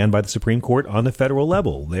has been banned by the Supreme Court on the federal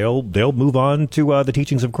level. They'll move on to the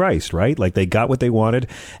teachings of Christ, right? Like they got what they wanted,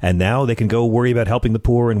 and now they can go worry about helping the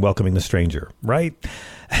poor and welcoming the stranger, right?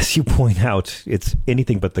 As you point out, it's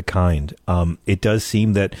anything but the kind. It does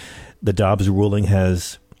seem that the Dobbs ruling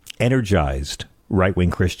has energized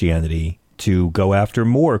right-wing Christianity to go after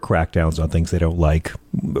more crackdowns on things they don't like,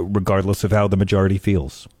 regardless of how the majority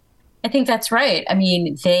feels. I think that's right. I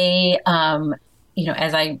mean, they,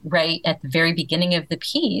 as I write at the very beginning of the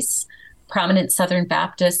piece, prominent Southern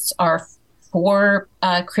Baptists are for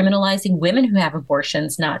criminalizing women who have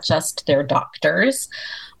abortions, not just their doctors.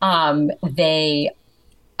 They,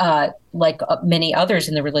 like many others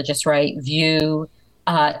in the religious right, view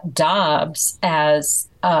Dobbs as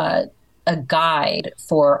a guide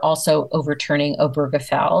for also overturning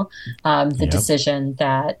Obergefell, the decision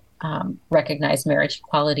that recognized marriage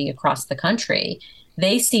equality across the country.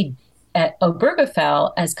 They see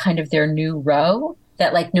Obergefell as kind of their new Roe,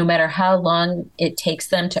 that like no matter how long it takes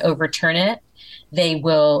them to overturn it, they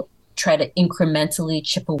will try to incrementally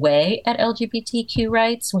chip away at LGBTQ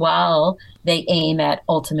rights while they aim at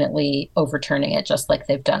ultimately overturning it, just like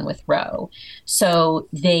they've done with Roe. So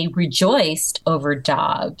they rejoiced over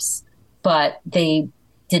Dobbs, but they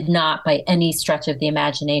did not by any stretch of the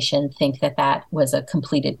imagination think that that was a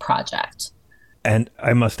completed project. And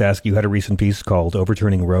I must ask, you had a recent piece called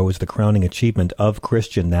Overturning Roe is the Crowning Achievement of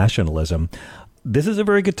Christian Nationalism. This is a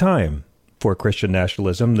very good time for Christian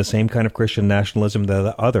nationalism, the same kind of Christian nationalism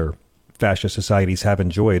that other fascist societies have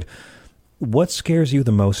enjoyed. What scares you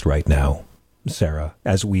the most right now, Sarah,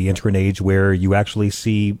 as we enter an age where you actually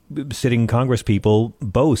see sitting Congress people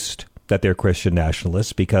boast that they're Christian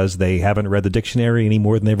nationalists because they haven't read the dictionary any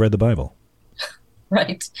more than they've read the Bible?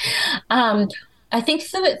 Right. I think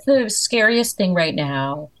the scariest thing right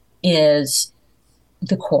now is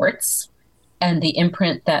the courts and the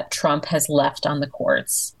imprint that Trump has left on the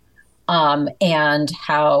courts, and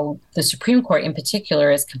how the Supreme Court in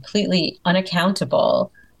particular is completely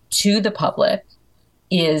unaccountable to the public,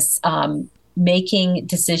 is making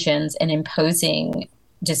decisions and imposing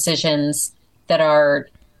decisions that are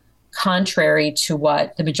contrary to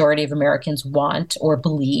what the majority of Americans want or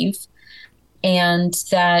believe. And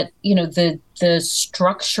that, the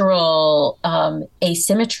structural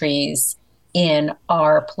asymmetries in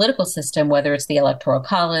our political system, whether it's the Electoral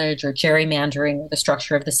College or gerrymandering or the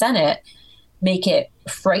structure of the Senate, make it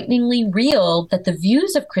frighteningly real that the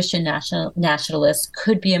views of Christian nationalists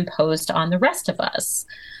could be imposed on the rest of us.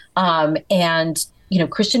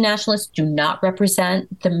 Christian nationalists do not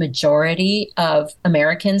represent the majority of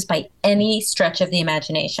Americans by any stretch of the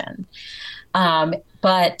imagination.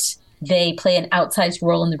 But they play an outsized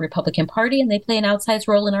role in the Republican Party, and they play an outsized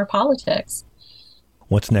role in our politics.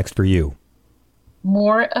 What's next for you?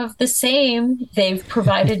 More of the same. They've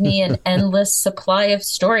provided me an endless supply of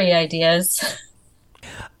story ideas.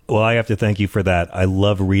 Well, I have to thank you for that. I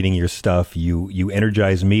love reading your stuff. You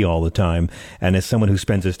energize me all the time. And as someone who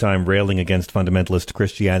spends his time railing against fundamentalist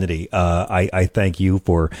Christianity, I thank you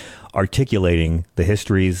for articulating the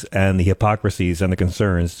histories and the hypocrisies and the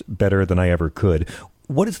concerns better than I ever could.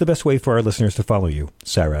 What is the best way for our listeners to follow you,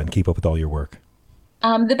 Sarah, and keep up with all your work?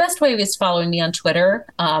 The best way is following me on Twitter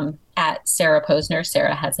at Sarah Posner.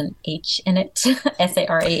 Sarah has an H in it,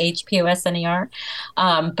 SarahPosner.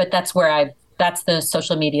 But that's the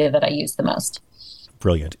social media that I use the most.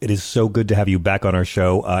 Brilliant. It is so good to have you back on our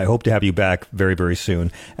show. I hope to have you back very, very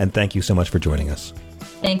soon. And thank you so much for joining us.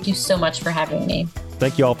 Thank you so much for having me.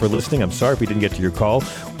 Thank you all for listening. I'm sorry if we didn't get to your call.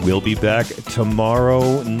 We'll be back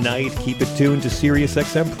tomorrow night. Keep it tuned to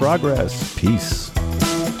SiriusXM Progress. Peace.